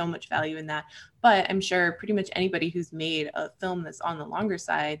 Like there's so much value in that. But I'm sure pretty much anybody who's made a film that's on the longer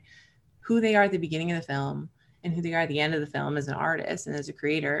side, who they are at the beginning of the film and who they are at the end of the film as an artist and as a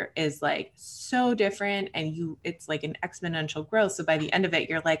creator is like so different, and it's like an exponential growth. So by the end of it,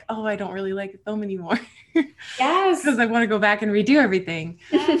 you're like, oh, I don't really like the film anymore. Yes. Because I want to go back and redo everything.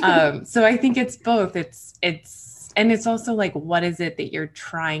 So I think it's both. And it's also like, what is it that you're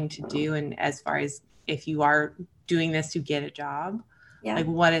trying to do? And as far as if you are doing this to get a job, like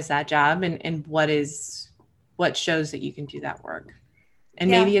what is that job, and what shows that you can do that work? And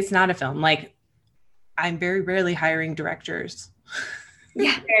maybe it's not a film. Like I'm very rarely hiring directors.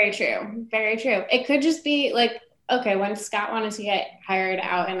 Yeah, very true. Very true. It could just be like, okay, when Scott wanted to get hired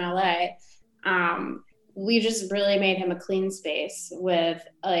out in LA, we just really made him a clean space with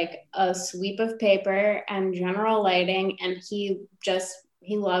like a sweep of paper and general lighting. And he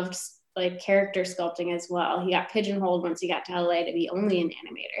loved like character sculpting as well. He got pigeonholed once he got to LA to be only an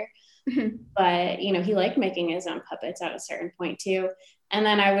animator. But, you know, he liked making his own puppets at a certain point too. And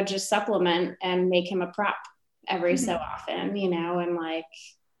then I would just supplement and make him a prop every so often, you know, and like,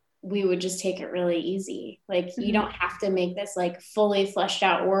 we would just take it really easy. Like you don't have to make this like fully fleshed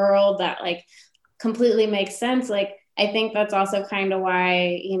out world that like completely makes sense. Like I think that's also kind of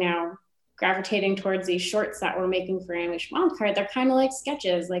why, you know, gravitating towards these shorts that we're making for Animation Wildcard, they're kind of like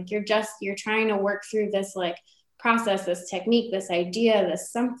sketches. Like you're trying to work through this like process, this technique, this idea,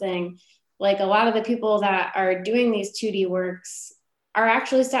 this something. Like a lot of the people that are doing these 2D works are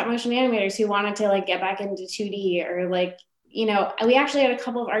actually stop motion animators who wanted to like get back into 2D, or like, you know, we actually had a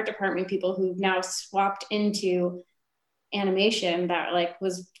couple of art department people who've now swapped into animation that like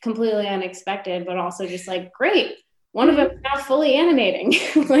was completely unexpected, but also just like, great. One of them is now fully animating.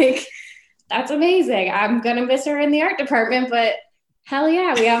 Like, that's amazing. I'm going to miss her in the art department, but hell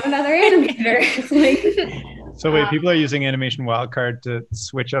yeah, we have another animator. Like, so wait, people are using Animation Wildcard to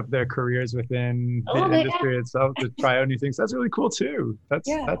switch up their careers within the industry itself, to try out new things. That's really cool too.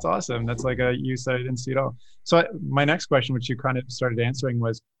 That's awesome. That's like a use that I didn't see at all. So my next question, which you kind of started answering,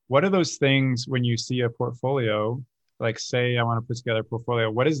 was what are those things when you see a portfolio, like say I want to put together a portfolio,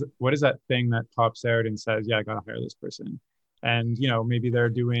 what is that thing that pops out and says, yeah, I got to hire this person? And, you know, maybe they're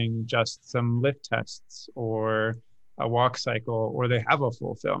doing just some lift tests or a walk cycle, or they have a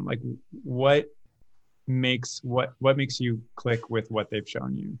full film. Like what makes you click with what they've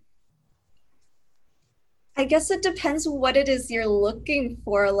shown you? I guess it depends what it is you're looking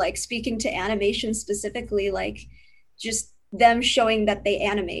for. Like speaking to animation specifically, like just them showing that they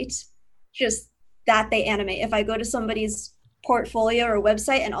animate, just that they animate. If I go to somebody's portfolio or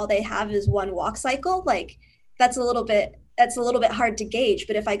website and all they have is one walk cycle, like that's a little bit hard to gauge.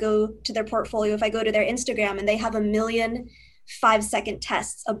 But if I go to their portfolio, if I go to their Instagram and they have 1 million 5-second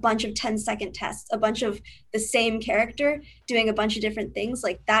tests, a bunch of 10-second tests, a bunch of the same character doing a bunch of different things,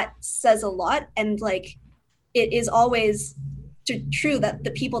 like that says a lot. And like it is always true that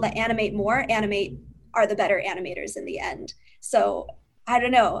the people that animate more are the better animators in the end. So I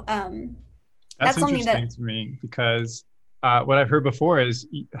don't know. That's interesting to me, because what I've heard before is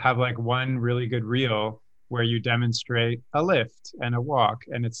you have like one really good reel where you demonstrate a lift and a walk,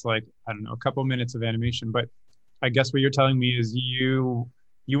 and it's like, I don't know, a couple minutes of animation. But I guess what you're telling me is you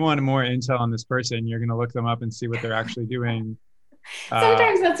want more intel on this person. You're going to look them up and see what they're actually doing.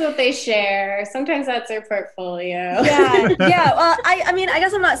 Sometimes that's what they share. Sometimes that's their portfolio. Yeah. Well, I mean, I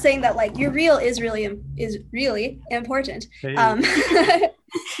guess I'm not saying that like your reel is really important. Hey.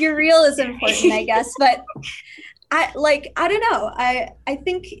 Your reel is important, I guess, but I don't know. I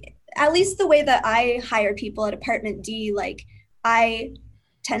think at least the way that I hire people at Apartment D, like I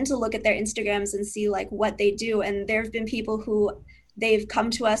tend to look at their Instagrams and see like what they do. And there have been people who they've come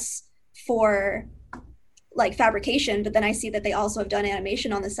to us for like fabrication, but then I see that they also have done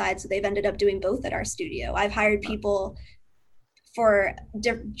animation on the side. So they've ended up doing both at our studio. I've hired people for,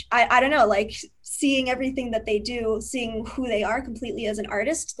 I don't know, like seeing everything that they do, seeing who they are completely as an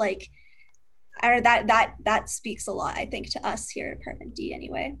artist, like that speaks a lot, I think, to us here at Apartment D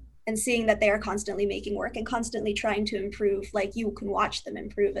anyway. And seeing that they are constantly making work and constantly trying to improve, like you can watch them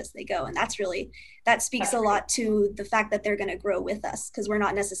improve as they go. And that speaks a lot to the fact that they're going to grow with us, because we're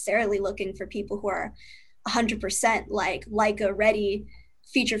not necessarily looking for people who are 100% like a ready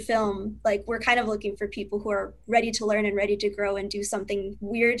feature film. Like we're kind of looking for people who are ready to learn and ready to grow and do something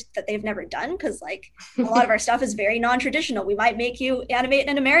weird that they've never done. Because like a lot of our stuff is very non-traditional. We might make you animate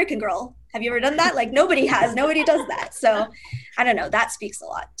an American Girl. Have you ever done that? Like nobody does that. So I don't know, that speaks a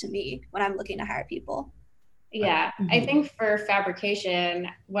lot to me when I'm looking to hire people. Yeah, I think for fabrication,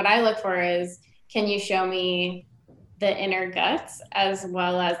 what I look for is, can you show me the inner guts as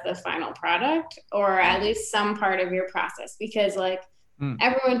well as the final product, or at least some part of your process? Because like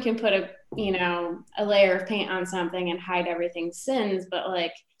everyone can put a layer of paint on something and hide everything's sins, but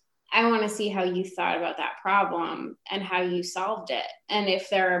like I want to see how you thought about that problem and how you solved it. And if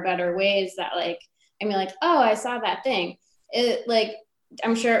there are better ways that like, I mean, like, oh, I saw that thing. It like,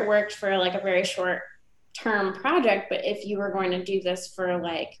 I'm sure it worked for like a very short term project, but if you were going to do this for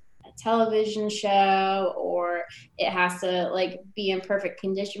like a television show, or it has to like be in perfect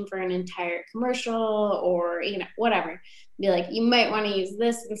condition for an entire commercial, or, you know, whatever, be like, you might want to use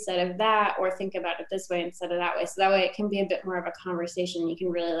this instead of that, or think about it this way instead of that way. So that way it can be a bit more of a conversation. You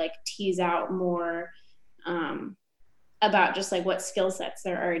can really like tease out more about just like what skill sets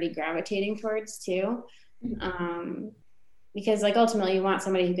they're already gravitating towards too. Because like ultimately you want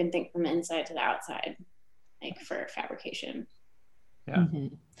somebody who can think from the inside to the outside, like for fabrication. Yeah. Mm-hmm.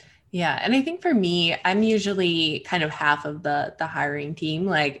 Yeah. And I think for me, I'm usually kind of half of the hiring team.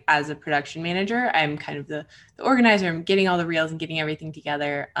 Like as a production manager, I'm kind of the organizer. I'm getting all the reels and getting everything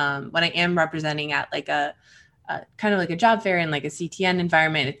together. When I am representing at like a kind of like a job fair and like a CTN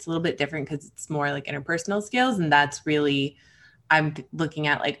environment, it's a little bit different because it's more like interpersonal skills. And that's really, I'm looking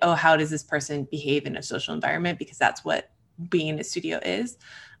at like, oh, how does this person behave in a social environment? Because that's what being in a studio is.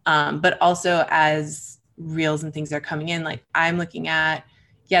 But also as reels and things are coming in, like I'm looking at,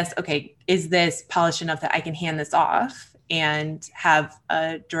 yes, okay, is this polished enough that I can hand this off and have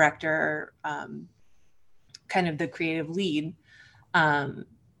a director, kind of the creative lead,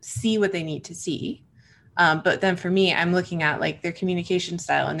 see what they need to see. But then for me, I'm looking at like their communication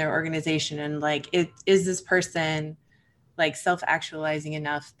style and their organization, and like, is this person like self-actualizing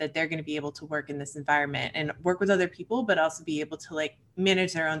enough that they're going to be able to work in this environment and work with other people, but also be able to like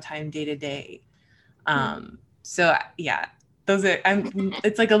manage their own time day to day. So yeah,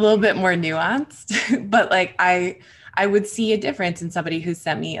 it's like a little bit more nuanced, but like I would see a difference in somebody who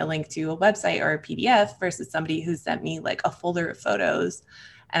sent me a link to a website or a PDF versus somebody who sent me like a folder of photos.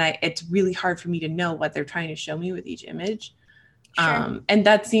 And it's really hard for me to know what they're trying to show me with each image. Sure. And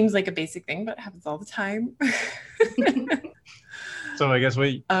that seems like a basic thing, but it happens all the time. So I guess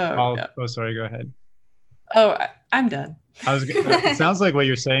sorry, go ahead. Oh, I'm done. It sounds like what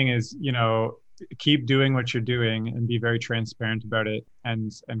you're saying is, keep doing what you're doing and be very transparent about it,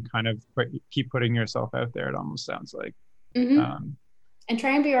 and kind of keep putting yourself out there. It almost sounds like, and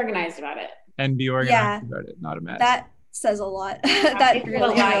try and be organized about it. And be organized about it, not a mess. That says a lot. That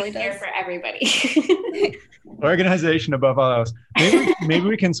really does for everybody. Organization above all else. Maybe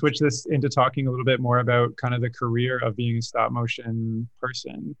we can switch this into talking a little bit more about kind of the career of being a stop motion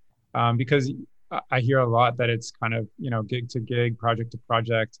person, because I hear a lot that it's kind of, gig to gig, project to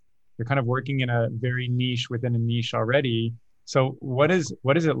project. You're kind of working in a very niche within a niche already. So what is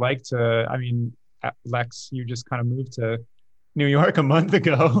it like to, Lex, you just kind of moved to New York a month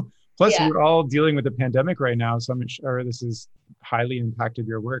ago. Plus, we're all dealing with the pandemic right now. So I'm sure this has highly impacted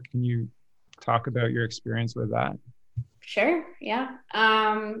your work. Can you talk about your experience with that? Sure. Yeah.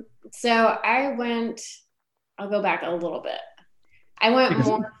 So I'll go back a little bit. I went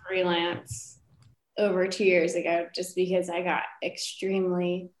more freelance over 2 years ago, just because I got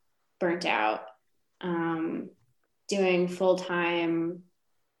extremely burnt out, doing full-time,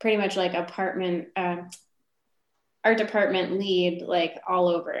 pretty much like art department lead, like all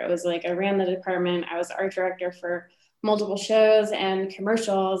over. It was like I ran the department. I was art director for multiple shows and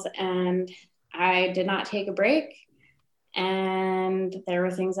commercials, and I did not take a break. And there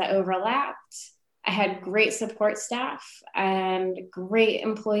were things that overlapped. I had great support staff and great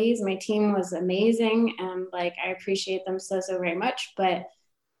employees. My team was amazing, and like I appreciate them so very much. But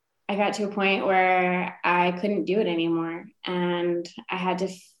I got to a point where I couldn't do it anymore, and I had to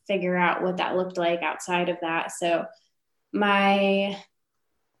figure out what that looked like outside of that. So my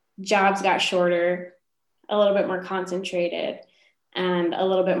jobs got shorter, a little bit more concentrated, and a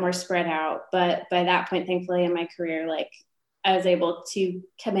little bit more spread out. But by that point, thankfully in my career, like I was able to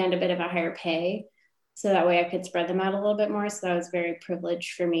command a bit of a higher pay, so that way I could spread them out a little bit more. So that was very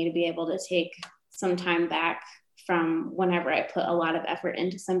privileged for me to be able to take some time back from whenever I put a lot of effort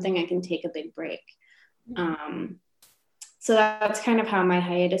into something. I can take a big break. So that's kind of how my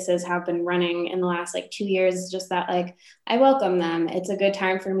hiatuses have been running in the last 2 years, just that I welcome them. It's a good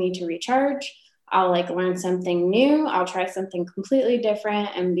time for me to recharge. I'll learn something new. I'll try something completely different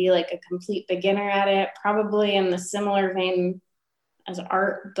and be a complete beginner at it, probably in the similar vein as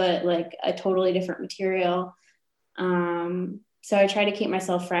art, but a totally different material. So I try to keep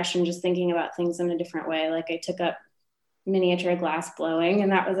myself fresh and just thinking about things in a different way. I took up miniature glass blowing,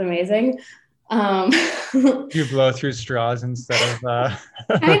 and that was amazing. You blow through straws instead of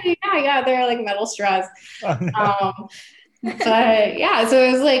yeah, they're metal straws. Oh, no. But yeah, so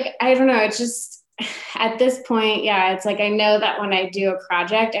it was I don't know, it's just at this point, it's I know that when I do a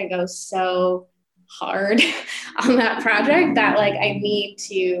project, I go so hard on that project that I need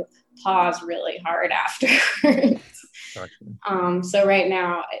to pause really hard afterwards. Gotcha. So right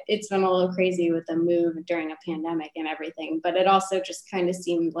now it's been a little crazy with the move during a pandemic and everything, but it also just kind of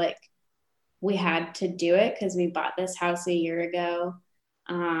seemed like we had to do it because we bought this house a year ago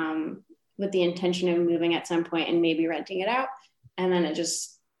with the intention of moving at some point and maybe renting it out. And then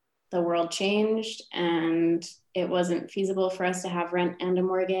the world changed and it wasn't feasible for us to have rent and a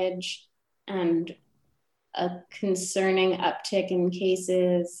mortgage, and a concerning uptick in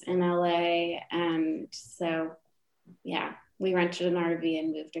cases in LA. And so, yeah, we rented an RV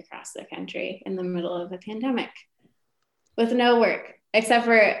and moved across the country in the middle of a pandemic with no work. Except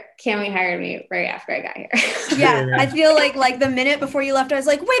for Cami hired me right after I got here. Yeah, I feel like the minute before you left, I was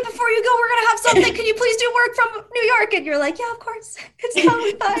like, wait, before you go, we're going to have something. Can you please do work from New York? And you're like, yeah, of course. It's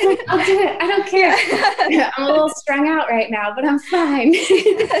totally fine. I'll do it. I don't care. I'm a little strung out right now, but I'm fine.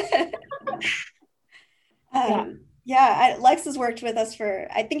 Lex has worked with us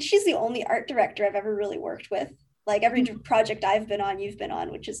I think she's the only art director I've ever really worked with. Every project I've been on, you've been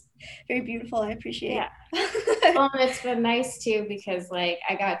on, which is very beautiful. I appreciate it. Well, it's been nice too, because I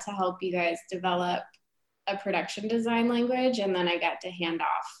got to help you guys develop a production design language, and then I got to hand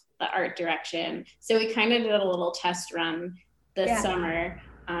off the art direction. So we kind of did a little test run this summer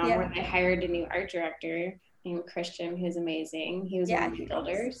where they hired a new art director named Christian, who's amazing. He was one of the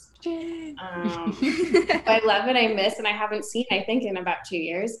builders. I love it. I miss, and I haven't seen, I think, in about 2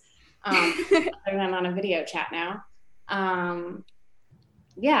 years, other than on a video chat now.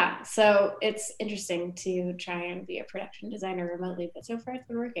 Yeah, so it's interesting to try and be a production designer remotely, but so far it's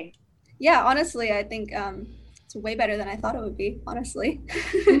been working. Yeah, honestly, I think it's way better than I thought it would be, honestly.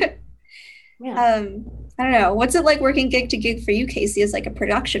 Yeah. I don't know. What's it like working gig to gig for you, Casey, as like a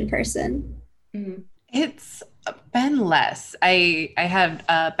production person? Mm-hmm. It's been less. I have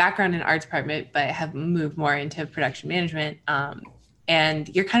a background in art department, but I have moved more into production management. And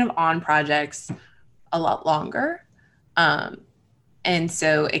you're kind of on projects a lot longer. And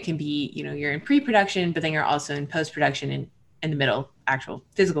so it can be, you know, you're in pre-production, but then you're also in post-production and in the middle, actual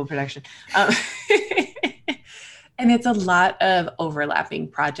physical production. And it's a lot of overlapping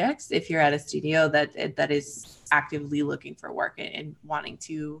projects if you're at a studio that is actively looking for work and wanting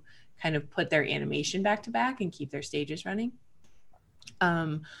to kind of put their animation back to back and keep their stages running.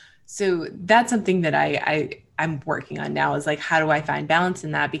 So that's something that I'm working on now, is like, how do I find balance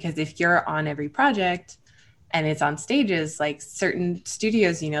in that? Because if you're on every project and it's on stages, like certain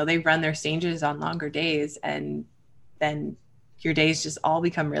studios, you know, they run their stages on longer days, and then your days just all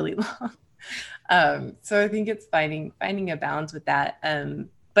become really long. So I think it's finding a balance with that.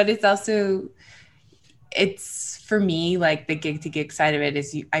 But it's also, it's for me, like the gig to gig side of it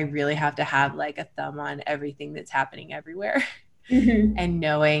is I really have to have like a thumb on everything that's happening everywhere. Mm-hmm. And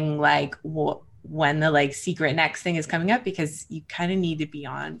knowing like when the like secret next thing is coming up, because you kind of need to be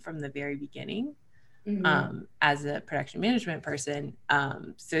on from the very beginning. Mm-hmm. As a production management person.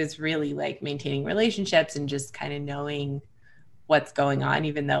 So it's really like maintaining relationships and just kind of knowing what's going on,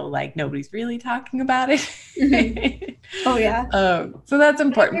 even though like nobody's really talking about it. Mm-hmm. Oh yeah. So that's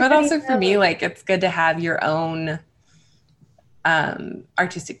important. But also for me, like it's good to have your own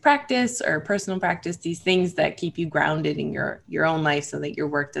artistic practice or personal practice, these things that keep you grounded in your own life so that your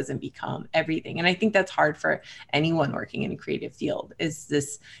work doesn't become everything. And I think that's hard for anyone working in a creative field, is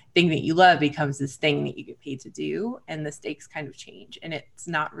this thing that you love becomes this thing that you get paid to do, and the stakes kind of change and it's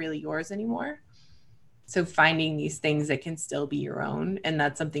not really yours anymore. So finding these things that can still be your own, and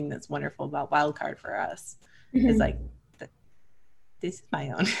that's something that's wonderful about Wildcard for us. Mm-hmm. Is like, this is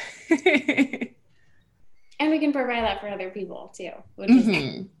my own. And we can provide that for other people too, which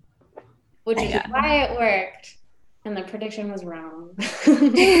is why it worked, and the prediction was wrong.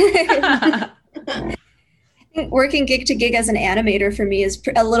 I think working gig to gig as an animator for me is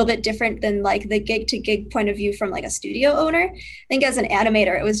a little bit different than like the gig to gig point of view from like a studio owner. I think as an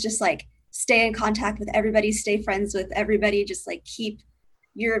animator, it was just like stay in contact with everybody, stay friends with everybody, just like keep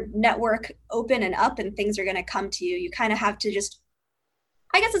your network open and up, and things are going to come to you. You kind of have to just,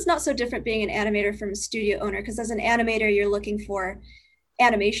 I guess it's not so different being an animator from a studio owner, because as an animator, you're looking for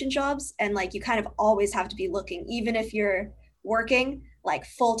animation jobs, and like you kind of always have to be looking, even if you're working like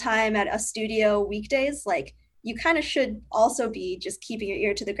full time at a studio weekdays, like you kind of should also be just keeping your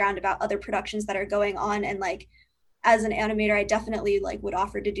ear to the ground about other productions that are going on. And like, as an animator, I definitely like would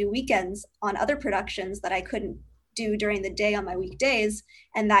offer to do weekends on other productions that I couldn't do during the day on my weekdays.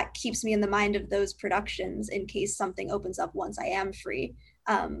 And that keeps me in the mind of those productions in case something opens up once I am free.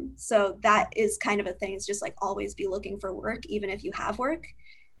 So that is kind of a thing. It's just like always be looking for work, even if you have work.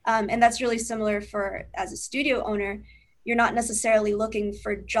 And that's really similar for as a studio owner. You're not necessarily looking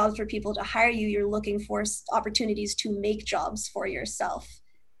for jobs for people to hire you. You're looking for opportunities to make jobs for yourself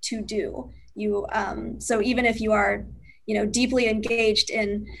to do. So even if you are, you know, deeply engaged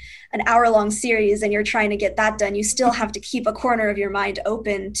in an hour-long series and you're trying to get that done, you still have to keep a corner of your mind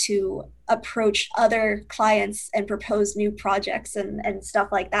open to approach other clients and propose new projects and stuff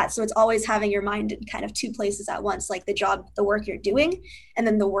like that. So it's always having your mind in kind of two places at once, like the work you're doing, and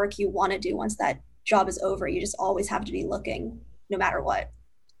then the work you want to do once that job is over. You just always have to be looking no matter what.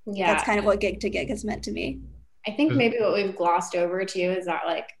 Yeah. That's kind of what gig to gig has meant to me. I think maybe what we've glossed over too is that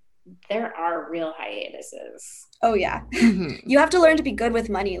like there are real hiatuses. Oh yeah. Mm-hmm. You have to learn to be good with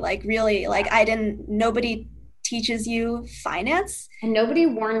money. Like really, like nobody teaches you finance. And nobody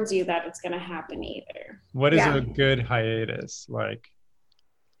warns you that it's going to happen either. What is a good hiatus? Like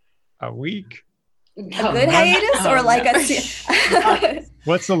a week? A good hiatus or like a...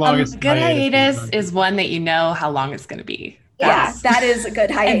 What's the longest? A good hiatus is one that you know how long it's going to be. That is a good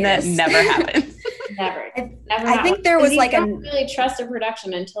hiatus. And that never happens. Never. I think there was like you don't really trust a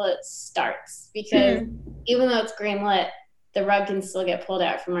production until it starts, because even though it's greenlit, the rug can still get pulled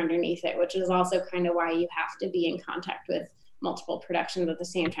out from underneath it, which is also kind of why you have to be in contact with multiple productions at the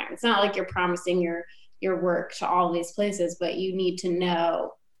same time. It's not like you're promising your your work to all these places, but you need to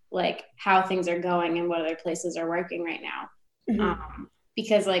know like how things are going and what other places are working right now.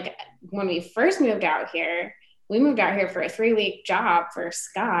 Because like when we first moved out here, we moved out here for a 3-week job for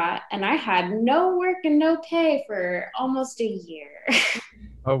Scott, and I had no work and no pay for almost a year.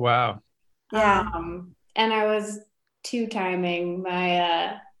 Oh, wow. Yeah. And I was 2-timing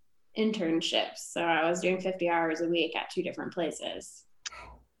my internships. So I was doing 50 hours a week at 2 different places.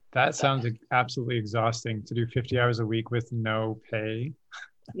 That sounds absolutely exhausting to do 50 hours a week with no pay.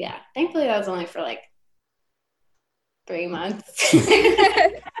 Yeah. Thankfully, that was only for like 3 months.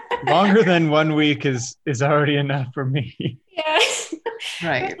 Longer than 1 week is already enough for me. Yeah.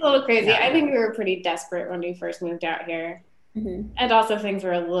 Right. It's a little crazy. Yeah. I think we were pretty desperate when we first moved out here. And also things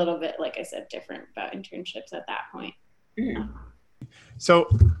were a little bit, like I said, different about internships at that point. So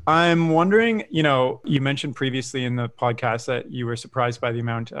I'm wondering, you mentioned previously in the podcast that you were surprised by the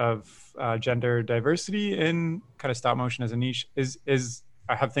amount of gender diversity in kind of stop motion as a niche.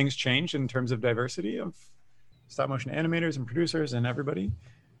 Have things changed in terms of diversity of stop motion animators and producers and everybody?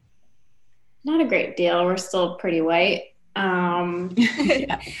 Not a great deal. We're still pretty white.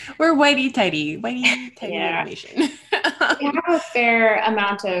 Yeah. We're whitey tighty animation. We have a fair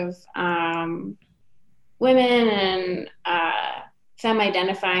amount of women and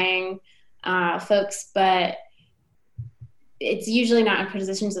femme-identifying folks, but it's usually not in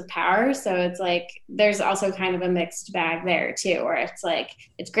positions of power. So it's like there's also kind of a mixed bag there too, where it's like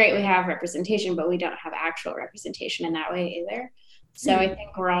it's great we have representation, but we don't have actual representation in that way either. So I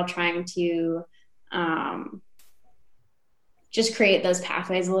think we're all trying to just create those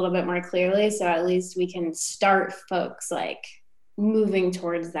pathways a little bit more clearly, so at least we can start folks like moving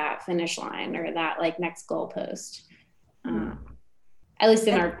towards that finish line or that like next goalpost. At least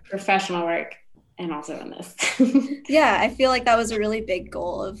in our professional work and also in this. Yeah, I feel like that was a really big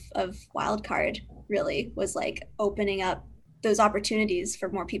goal of Wildcard, really, was like opening up those opportunities for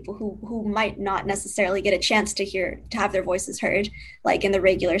more people who might not necessarily get a chance to have their voices heard, like in the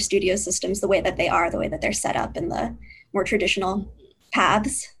regular studio systems, the way that they're set up in the more traditional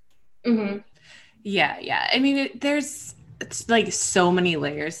paths. Yeah. I mean, it's like so many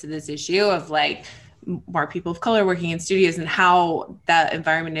layers to this issue of like more people of color working in studios and how that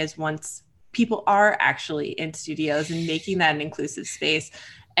environment is once people are actually in studios and making that an inclusive space.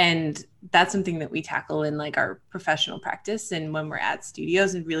 And that's something that we tackle in like our professional practice and when we're at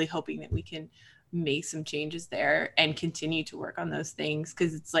studios, and really hoping that we can make some changes there and continue to work on those things,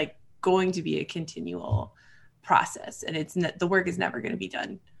 because it's like going to be a continual process, and the work is never going to be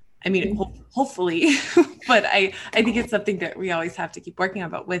done. I mean, hopefully, but I think it's something that we always have to keep working on.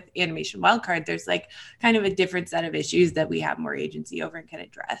 But with Animation Wildcard, there's like kind of a different set of issues that we have more agency over and can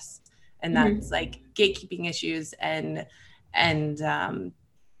address. And that's like gatekeeping issues and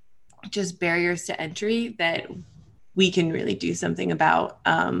just barriers to entry that we can really do something about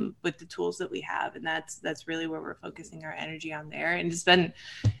with the tools that we have. And that's really where we're focusing our energy on there. And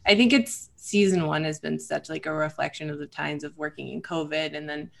I think season 1 has been such like a reflection of the times of working in COVID, and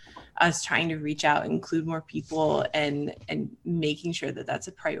then us trying to reach out, include more people, and making sure that that's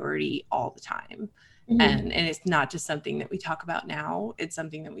a priority all the time. And it's not just something that we talk about now, it's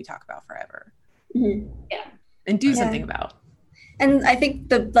something that we talk about forever. And do something about. And I think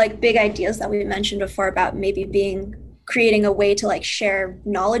the like big ideas that we mentioned before about maybe creating a way to like share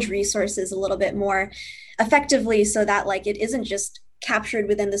knowledge resources a little bit more effectively, so that like it isn't just captured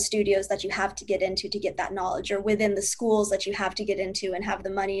within the studios that you have to get into to get that knowledge, or within the schools that you have to get into and have the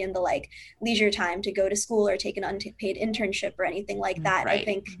money and the like leisure time to go to school or take an unpaid internship or anything like that. I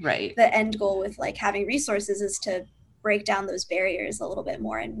think the end goal with like having resources is to break down those barriers a little bit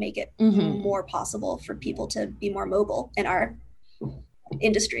more and make it more possible for people to be more mobile in our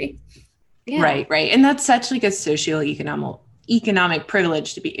industry. Right. And that's such like a socioeconomic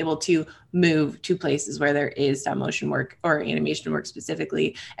privilege to be able to move to places where there is stop motion work or animation work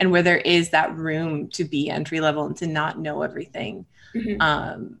specifically, and where there is that room to be entry level and to not know everything.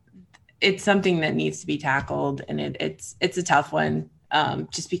 It's something that needs to be tackled, and it's a tough one,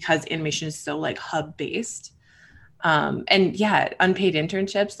 just because animation is so like hub based. And yeah, unpaid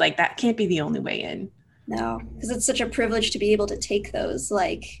internships, like that can't be the only way in. No, because it's such a privilege to be able to take those,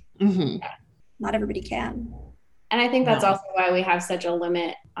 like not everybody can. And I think that's also why we have such a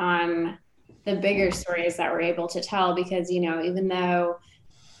limit on the bigger stories that we're able to tell, because, even though,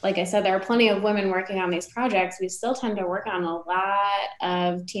 like I said, there are plenty of women working on these projects, we still tend to work on a lot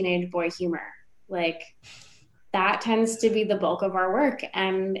of teenage boy humor. Like that tends to be the bulk of our work.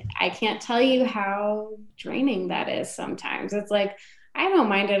 And I can't tell you how draining that is sometimes. It's like, I don't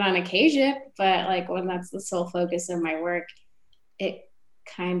mind it on occasion, but like when that's the sole focus of my work, it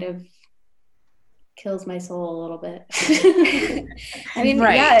kind of kills my soul a little bit. I mean,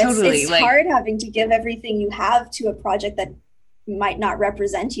 Right, yeah, totally. it's Like- hard having to give everything you have to a project that might not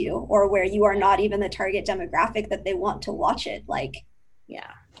represent you, or where you are not even the target demographic that they want to watch it. Like,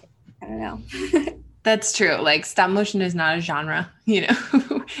 Yeah. I don't know. That's true. Like stop motion is not a genre, you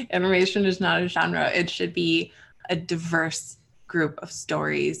know, animation is not a genre. It should be a diverse group of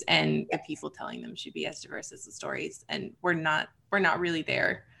stories, and the people telling them should be as diverse as the stories. And we're not really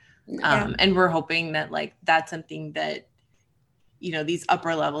there. Yeah. And we're hoping that like, that's something that, you know, these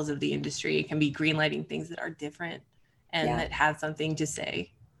upper levels of the industry can be greenlighting things that are different and Yeah. that have something to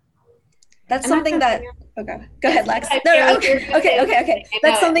say. That's And something that, that's okay, go ahead, Lex. I No, feel no, like you're gonna okay. say- I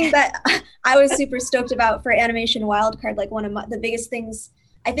That's know. something that I was super stoked about for Animation Wildcard. Like one of the biggest things,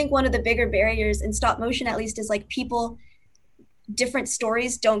 I think one of the bigger barriers in stop motion, at least, is like different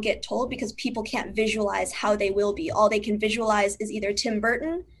stories don't get told because people can't visualize how they will be. All they can visualize is either Tim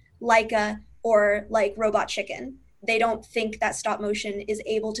Burton, Laika, or like Robot Chicken. They don't think that stop motion is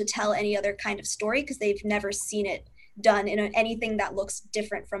able to tell any other kind of story because they've never seen it done in anything that looks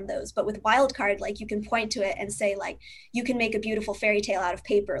different from those. But with Wildcard, like you can point to it and say like, you can make a beautiful fairy tale out of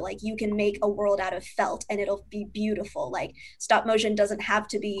paper, like you can make a world out of felt and it'll be beautiful. Like stop motion doesn't have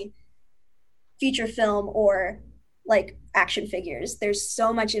to be feature film or like action figures. There's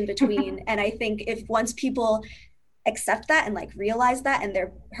so much in between. And I think if once people accept that and like realize that, and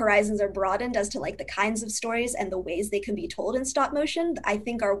their horizons are broadened as to like the kinds of stories and the ways they can be told in stop motion, I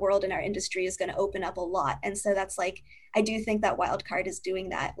think our world and our industry is going to open up a lot. And so that's like, I do think that Wildcard is doing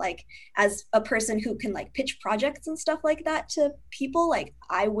that. Like as a person who can like pitch projects and stuff like that to people, like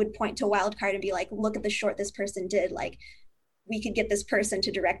I would point to Wildcard and be like, look at the short this person did. Like we could get this person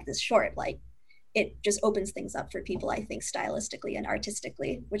to direct this short. Like it just opens things up for people, I think, stylistically and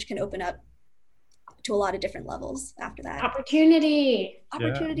artistically, which can open up to a lot of different levels after that. Opportunity.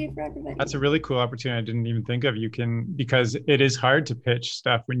 Opportunity for everybody. That's a really cool opportunity I didn't even think of. You can, because it is hard to pitch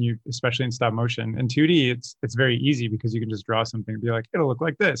stuff when you, especially in stop motion. In 2D, it's very easy because you can just draw something and be like, it'll look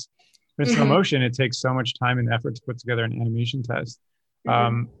like this. But in stop motion, it takes so much time and effort to put together an animation test.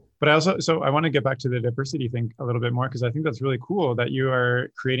 But I also, so I want to get back to the diversity thing a little bit more, because I think that's really cool that you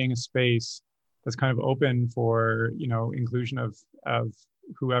are creating a space that's kind of open for, you know, inclusion of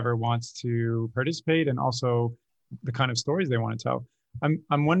whoever wants to participate, and also the kind of stories they want to tell.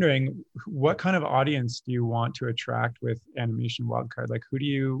 I'm wondering, what kind of audience do you want to attract with Animation Wildcard? Like, who do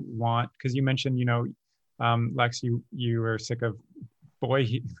you want? Because you mentioned, you know, Lex, you were sick of boy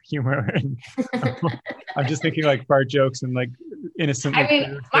humor, and I'm just thinking like fart jokes and like innocent. I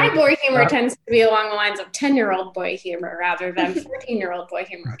mean, my boy humor tends to be along the lines of 10-year-old boy humor rather than 14-year-old boy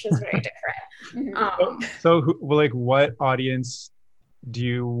humor, which is very different. So like, what audience do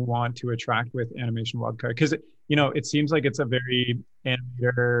you want to attract with Animation Wildcard? Because, you know, it seems like it's a very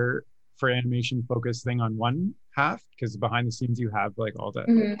animator for animation focused thing on one half, because behind the scenes you have like all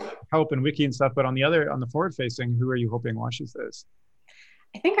that help and wiki and stuff, but on the forward facing, who are you hoping watches this?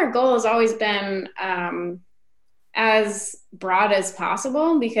 I think our goal has always been as broad as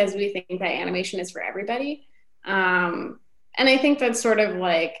possible, because we think that animation is for everybody. And I think that's sort of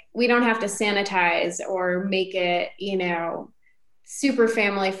like, we don't have to sanitize or make it, you know, super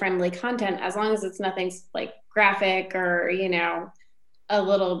family friendly content, as long as it's nothing like graphic or, you know, a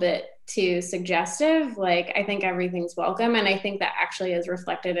little bit too suggestive. Like, I think everything's welcome. And I think that actually is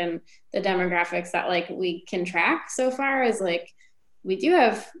reflected in the demographics that like we can track so far, is like, we do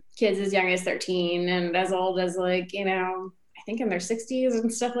have kids as young as 13 and as old as like, you know, I think in their 60s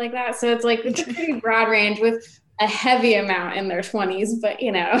and stuff like that. So it's like, it's a pretty broad range with a heavy amount in their 20s, but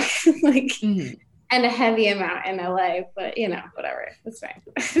you know, like, and a heavy amount in LA, but you know, whatever, it's fine.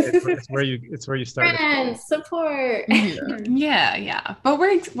 It's where you started. Friends, support. Yeah. But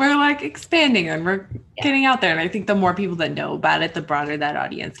we're like expanding and we're getting out there. And I think the more people that know about it, the broader that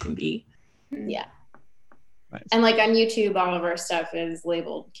audience can be. Yeah. Nice. And like on YouTube, all of our stuff is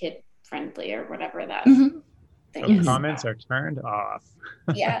labeled kid friendly or whatever that thing is. Comments are turned off.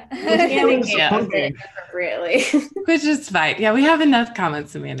 Yeah. We can't engage with it appropriately. Which is fine. Yeah, we have enough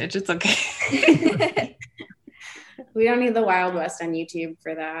comments to manage. It's okay. We don't need the Wild West on YouTube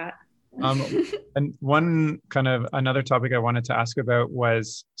for that. And one kind of another topic I wanted to ask about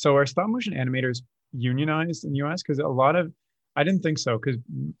was, so are stop motion animators unionized in US? Because I didn't think so, because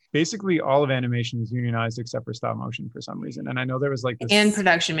basically all of animation is unionized except for stop motion for some reason. And I know there was like this, and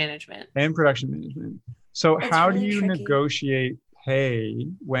production management. So That's how really do you tricky. negotiate pay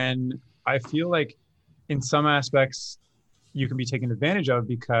when I feel like in some aspects you can be taken advantage of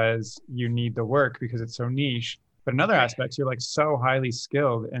because you need the work because it's so niche, but in other aspects you're like so highly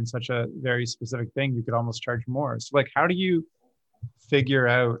skilled in such a very specific thing, you could almost charge more. So like, how do you figure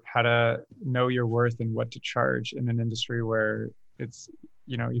out how to know your worth and what to charge in an industry where it's,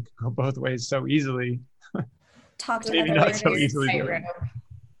 you know, you can go both ways so easily. Talk to Maybe other not so artists. easily.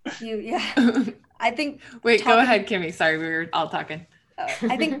 I think. Wait, go ahead, Kimmy. Sorry, we were all talking.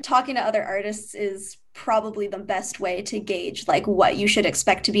 I think talking to other artists is probably the best way to gauge like what you should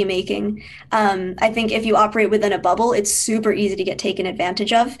expect to be making. I think if you operate within a bubble, it's super easy to get taken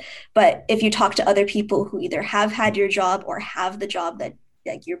advantage of. But if you talk to other people who either have had your job or have the job that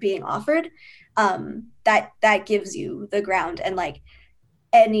like you're being offered, that gives you the ground. And like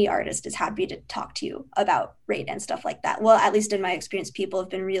any artist is happy to talk to you about rate and stuff like that. Well, at least in my experience, people have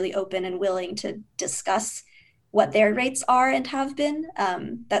been really open and willing to discuss what their rates are and have been.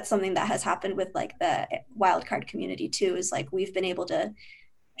 That's something that has happened with like the wildcard community too, is like we've been able to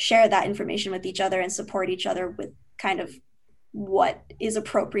share that information with each other and support each other with kind of what is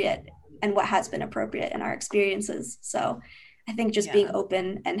appropriate and what has been appropriate in our experiences. So I think just being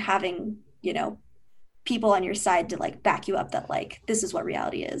open and having, you know, people on your side to like back you up that like this is what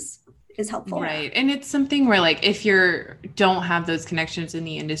reality is helpful. Right. And it's something where like if you don't have those connections in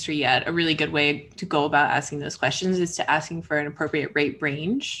the industry yet, a really good way to go about asking those questions is to asking for an appropriate rate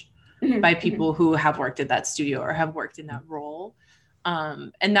range by people who have worked at that studio or have worked in that role.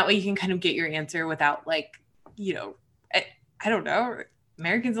 And that way you can kind of get your answer without like, you know, I don't know,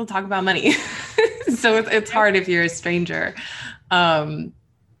 Americans don't talk about money. So it's hard if you're a stranger.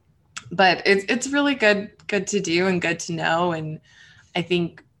 But it's really good to do and good to know. And I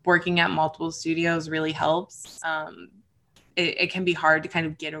think working at multiple studios really helps. It can be hard to kind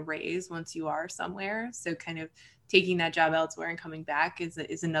of get a raise once you are somewhere. So kind of taking that job elsewhere and coming back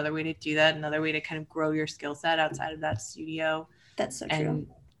is another way to do that. Another way to kind of grow your skill set outside of that studio. That's so true.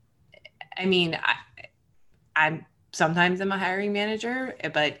 I mean, I'm sometimes I'm a hiring manager,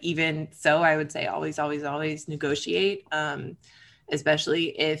 but even so, I would say always negotiate.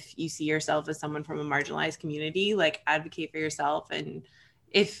 Especially if you see yourself as someone from a marginalized community, like advocate for yourself. And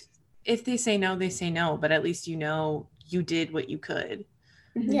if they say no, they say no, but at least you know you did what you could.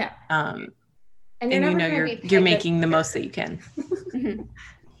 Yeah. And you know you're making the most that you can.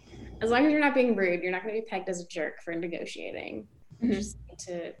 As long as you're not being rude, you're not going to be pegged as a jerk for negotiating. You just need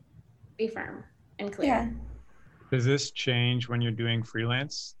to be firm and clear. Yeah. Does this change when you're doing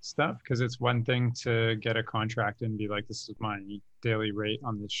freelance stuff? Because it's one thing to get a contract and be like, this is my daily rate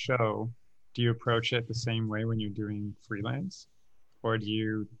on this show. Do you approach it the same way when you're doing freelance? Or do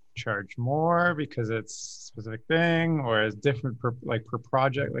you charge more because it's a specific thing, or is different per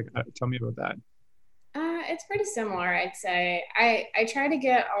project? Like, tell me about that. It's pretty similar, I'd say. I try to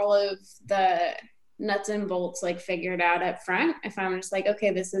get all of the nuts and bolts like figured out up front. If I'm just like,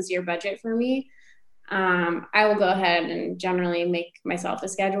 okay, this is your budget for me, I will go ahead and generally make myself a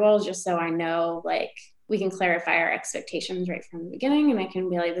schedule just so I know, like, we can clarify our expectations right from the beginning. And I can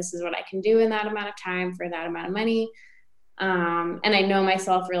be like, this is what I can do in that amount of time for that amount of money. And I know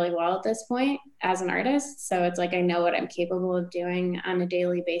myself really well at this point as an artist. So it's like, I know what I'm capable of doing on a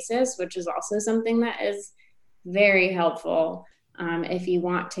daily basis, which is also something that is very helpful. If you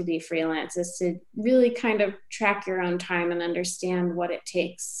want to be freelance, is to really kind of track your own time and understand what it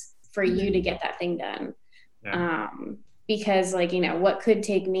takes for you to get that thing done. Yeah. Because like, you know, what could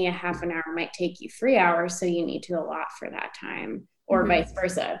take me a half an hour might take you 3 hours. So you need to allot for that time, or vice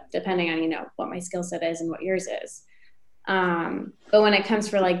versa, depending on, you know, what my skill set is and what yours is. But when it comes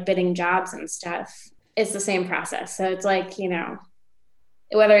for like bidding jobs and stuff, it's the same process. So it's like, you know,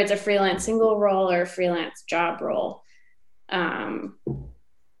 whether it's a freelance single role or a freelance job role,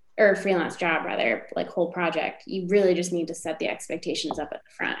 or a freelance job rather, like whole project, you really just need to set the expectations up at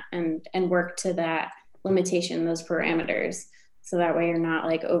the front and work to that limitation, those parameters. So that way you're not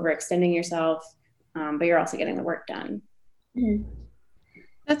like overextending yourself, but you're also getting the work done.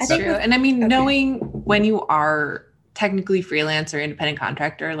 That's true. And I mean, knowing when you are technically freelance or independent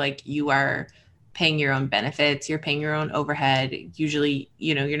contractor, like you are paying your own benefits, you're paying your own overhead. Usually,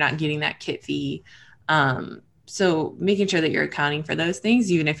 you know, you're not getting that kit fee. So making sure that you're accounting for those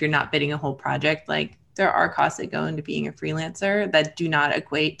things, even if you're not bidding a whole project, like there are costs that go into being a freelancer that do not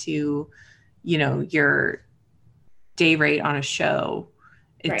equate to, you know, your day rate on a show.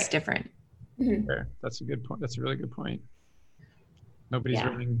 It's different. Fair. That's a good point. That's a really good point. Nobody's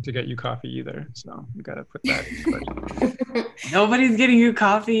willing to get you coffee either. So you got to put that in question. Nobody's getting you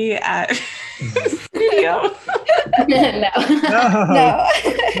coffee at studio. No.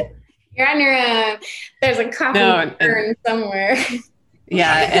 You're on your own. There's a coffee burn somewhere.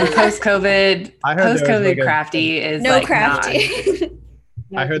 Yeah, and post-COVID crafty is no like crafty.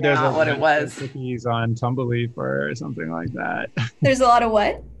 I heard there's not what it was. Cookies on Tumbleleaf or something like that. There's a lot of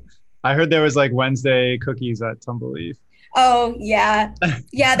what? I heard there was like Wednesday cookies at Tumbleleaf. Oh, yeah.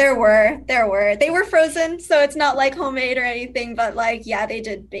 Yeah, there were. They were frozen, so it's not like homemade or anything, but like, yeah, they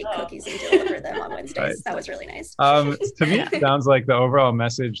did bake cookies and deliver them on Wednesdays. Right. That was really nice. To me, it sounds like the overall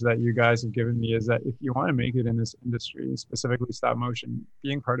message that you guys have given me is that if you want to make it in this industry, specifically stop motion,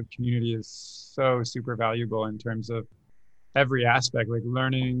 being part of community is so super valuable in terms of every aspect, like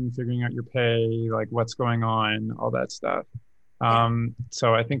learning, figuring out your pay, like what's going on, all that stuff.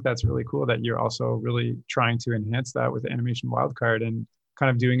 So I think that's really cool that you're also really trying to enhance that with Animation Wildcard and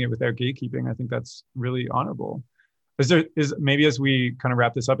kind of doing it without gatekeeping. I think that's really honorable. Is maybe as we kind of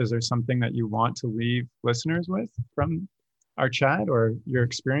wrap this up, is there something that you want to leave listeners with from our chat or your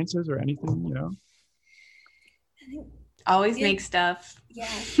experiences or anything, you know? Always make stuff. Yeah.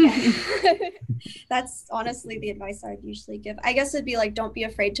 That's honestly the advice I'd usually give. I guess it'd be like, don't be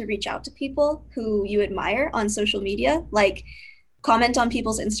afraid to reach out to people who you admire on social media. Like, comment on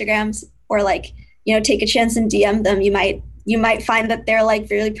people's Instagrams, or like, you know, take a chance and DM them. You might find that they're like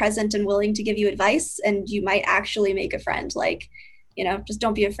really present and willing to give you advice, and you might actually make a friend. Like, you know, just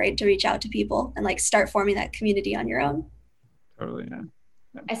don't be afraid to reach out to people and like start forming that community on your own. Totally, yeah.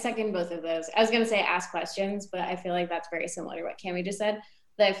 I second both of those. I was going to say ask questions, but I feel like that's very similar to what Cami just said.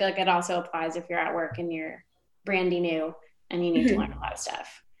 But I feel like it also applies if you're at work and you're brandy new and you need to learn a lot of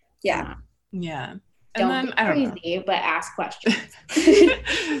stuff. Yeah. Yeah. Don't be crazy, but ask questions.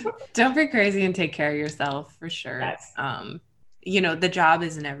 Don't be crazy and take care of yourself for sure. Yes. You know, the job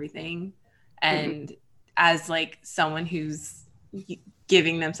isn't everything. And as like someone who's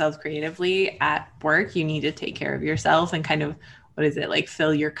giving themselves creatively at work, you need to take care of yourself and kind of, what is it, like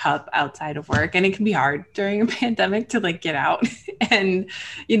fill your cup outside of work. And it can be hard during a pandemic to like get out and,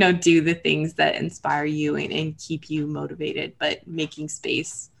 you know, do the things that inspire you and keep you motivated, but making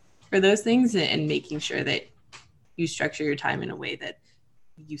space for those things and making sure that you structure your time in a way that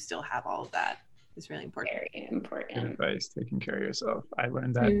you still have all of that is really important. Very important. Good advice, taking care of yourself. I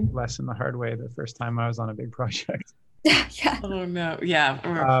learned that lesson the hard way the first time I was on a big project. Yeah. Oh no.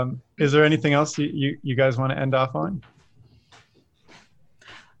 Yeah. Is there anything else you guys want to end off on?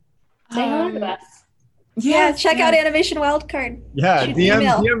 Say hello to us. Yeah, check out Animation Wildcard. Yeah, Shoot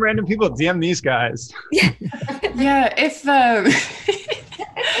DM random people. DM these guys. Yeah, if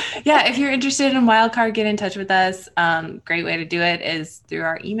if you're interested in Wildcard, get in touch with us. Great way to do it is through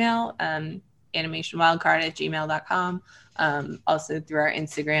our email, animationwildcard@gmail.com. Also through our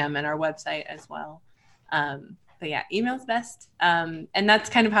Instagram and our website as well. But yeah, email's best. And that's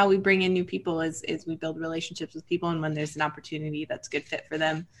kind of how we bring in new people is we build relationships with people, and when there's an opportunity that's a good fit for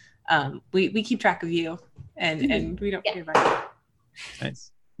them, we keep track of you and we don't care about it.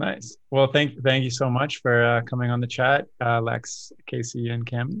 Nice. Well, thank you so much for coming on the chat, Lex, Casey, and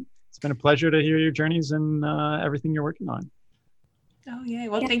Cami. It's been a pleasure to hear your journeys and everything you're working on. Oh yeah.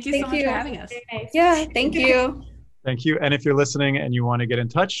 Well, thank you so much for having us. Nice. Yeah, thank you. Thank you. And if you're listening and you want to get in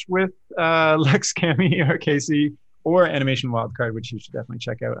touch with Lex, Cami, or Casey, or Animation Wildcard, which you should definitely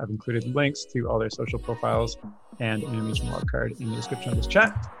check out, I've included links to all their social profiles and Animation Wildcard in the description of this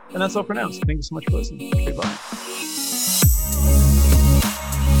chat. And that's all for now. So thank you so much for listening. Goodbye.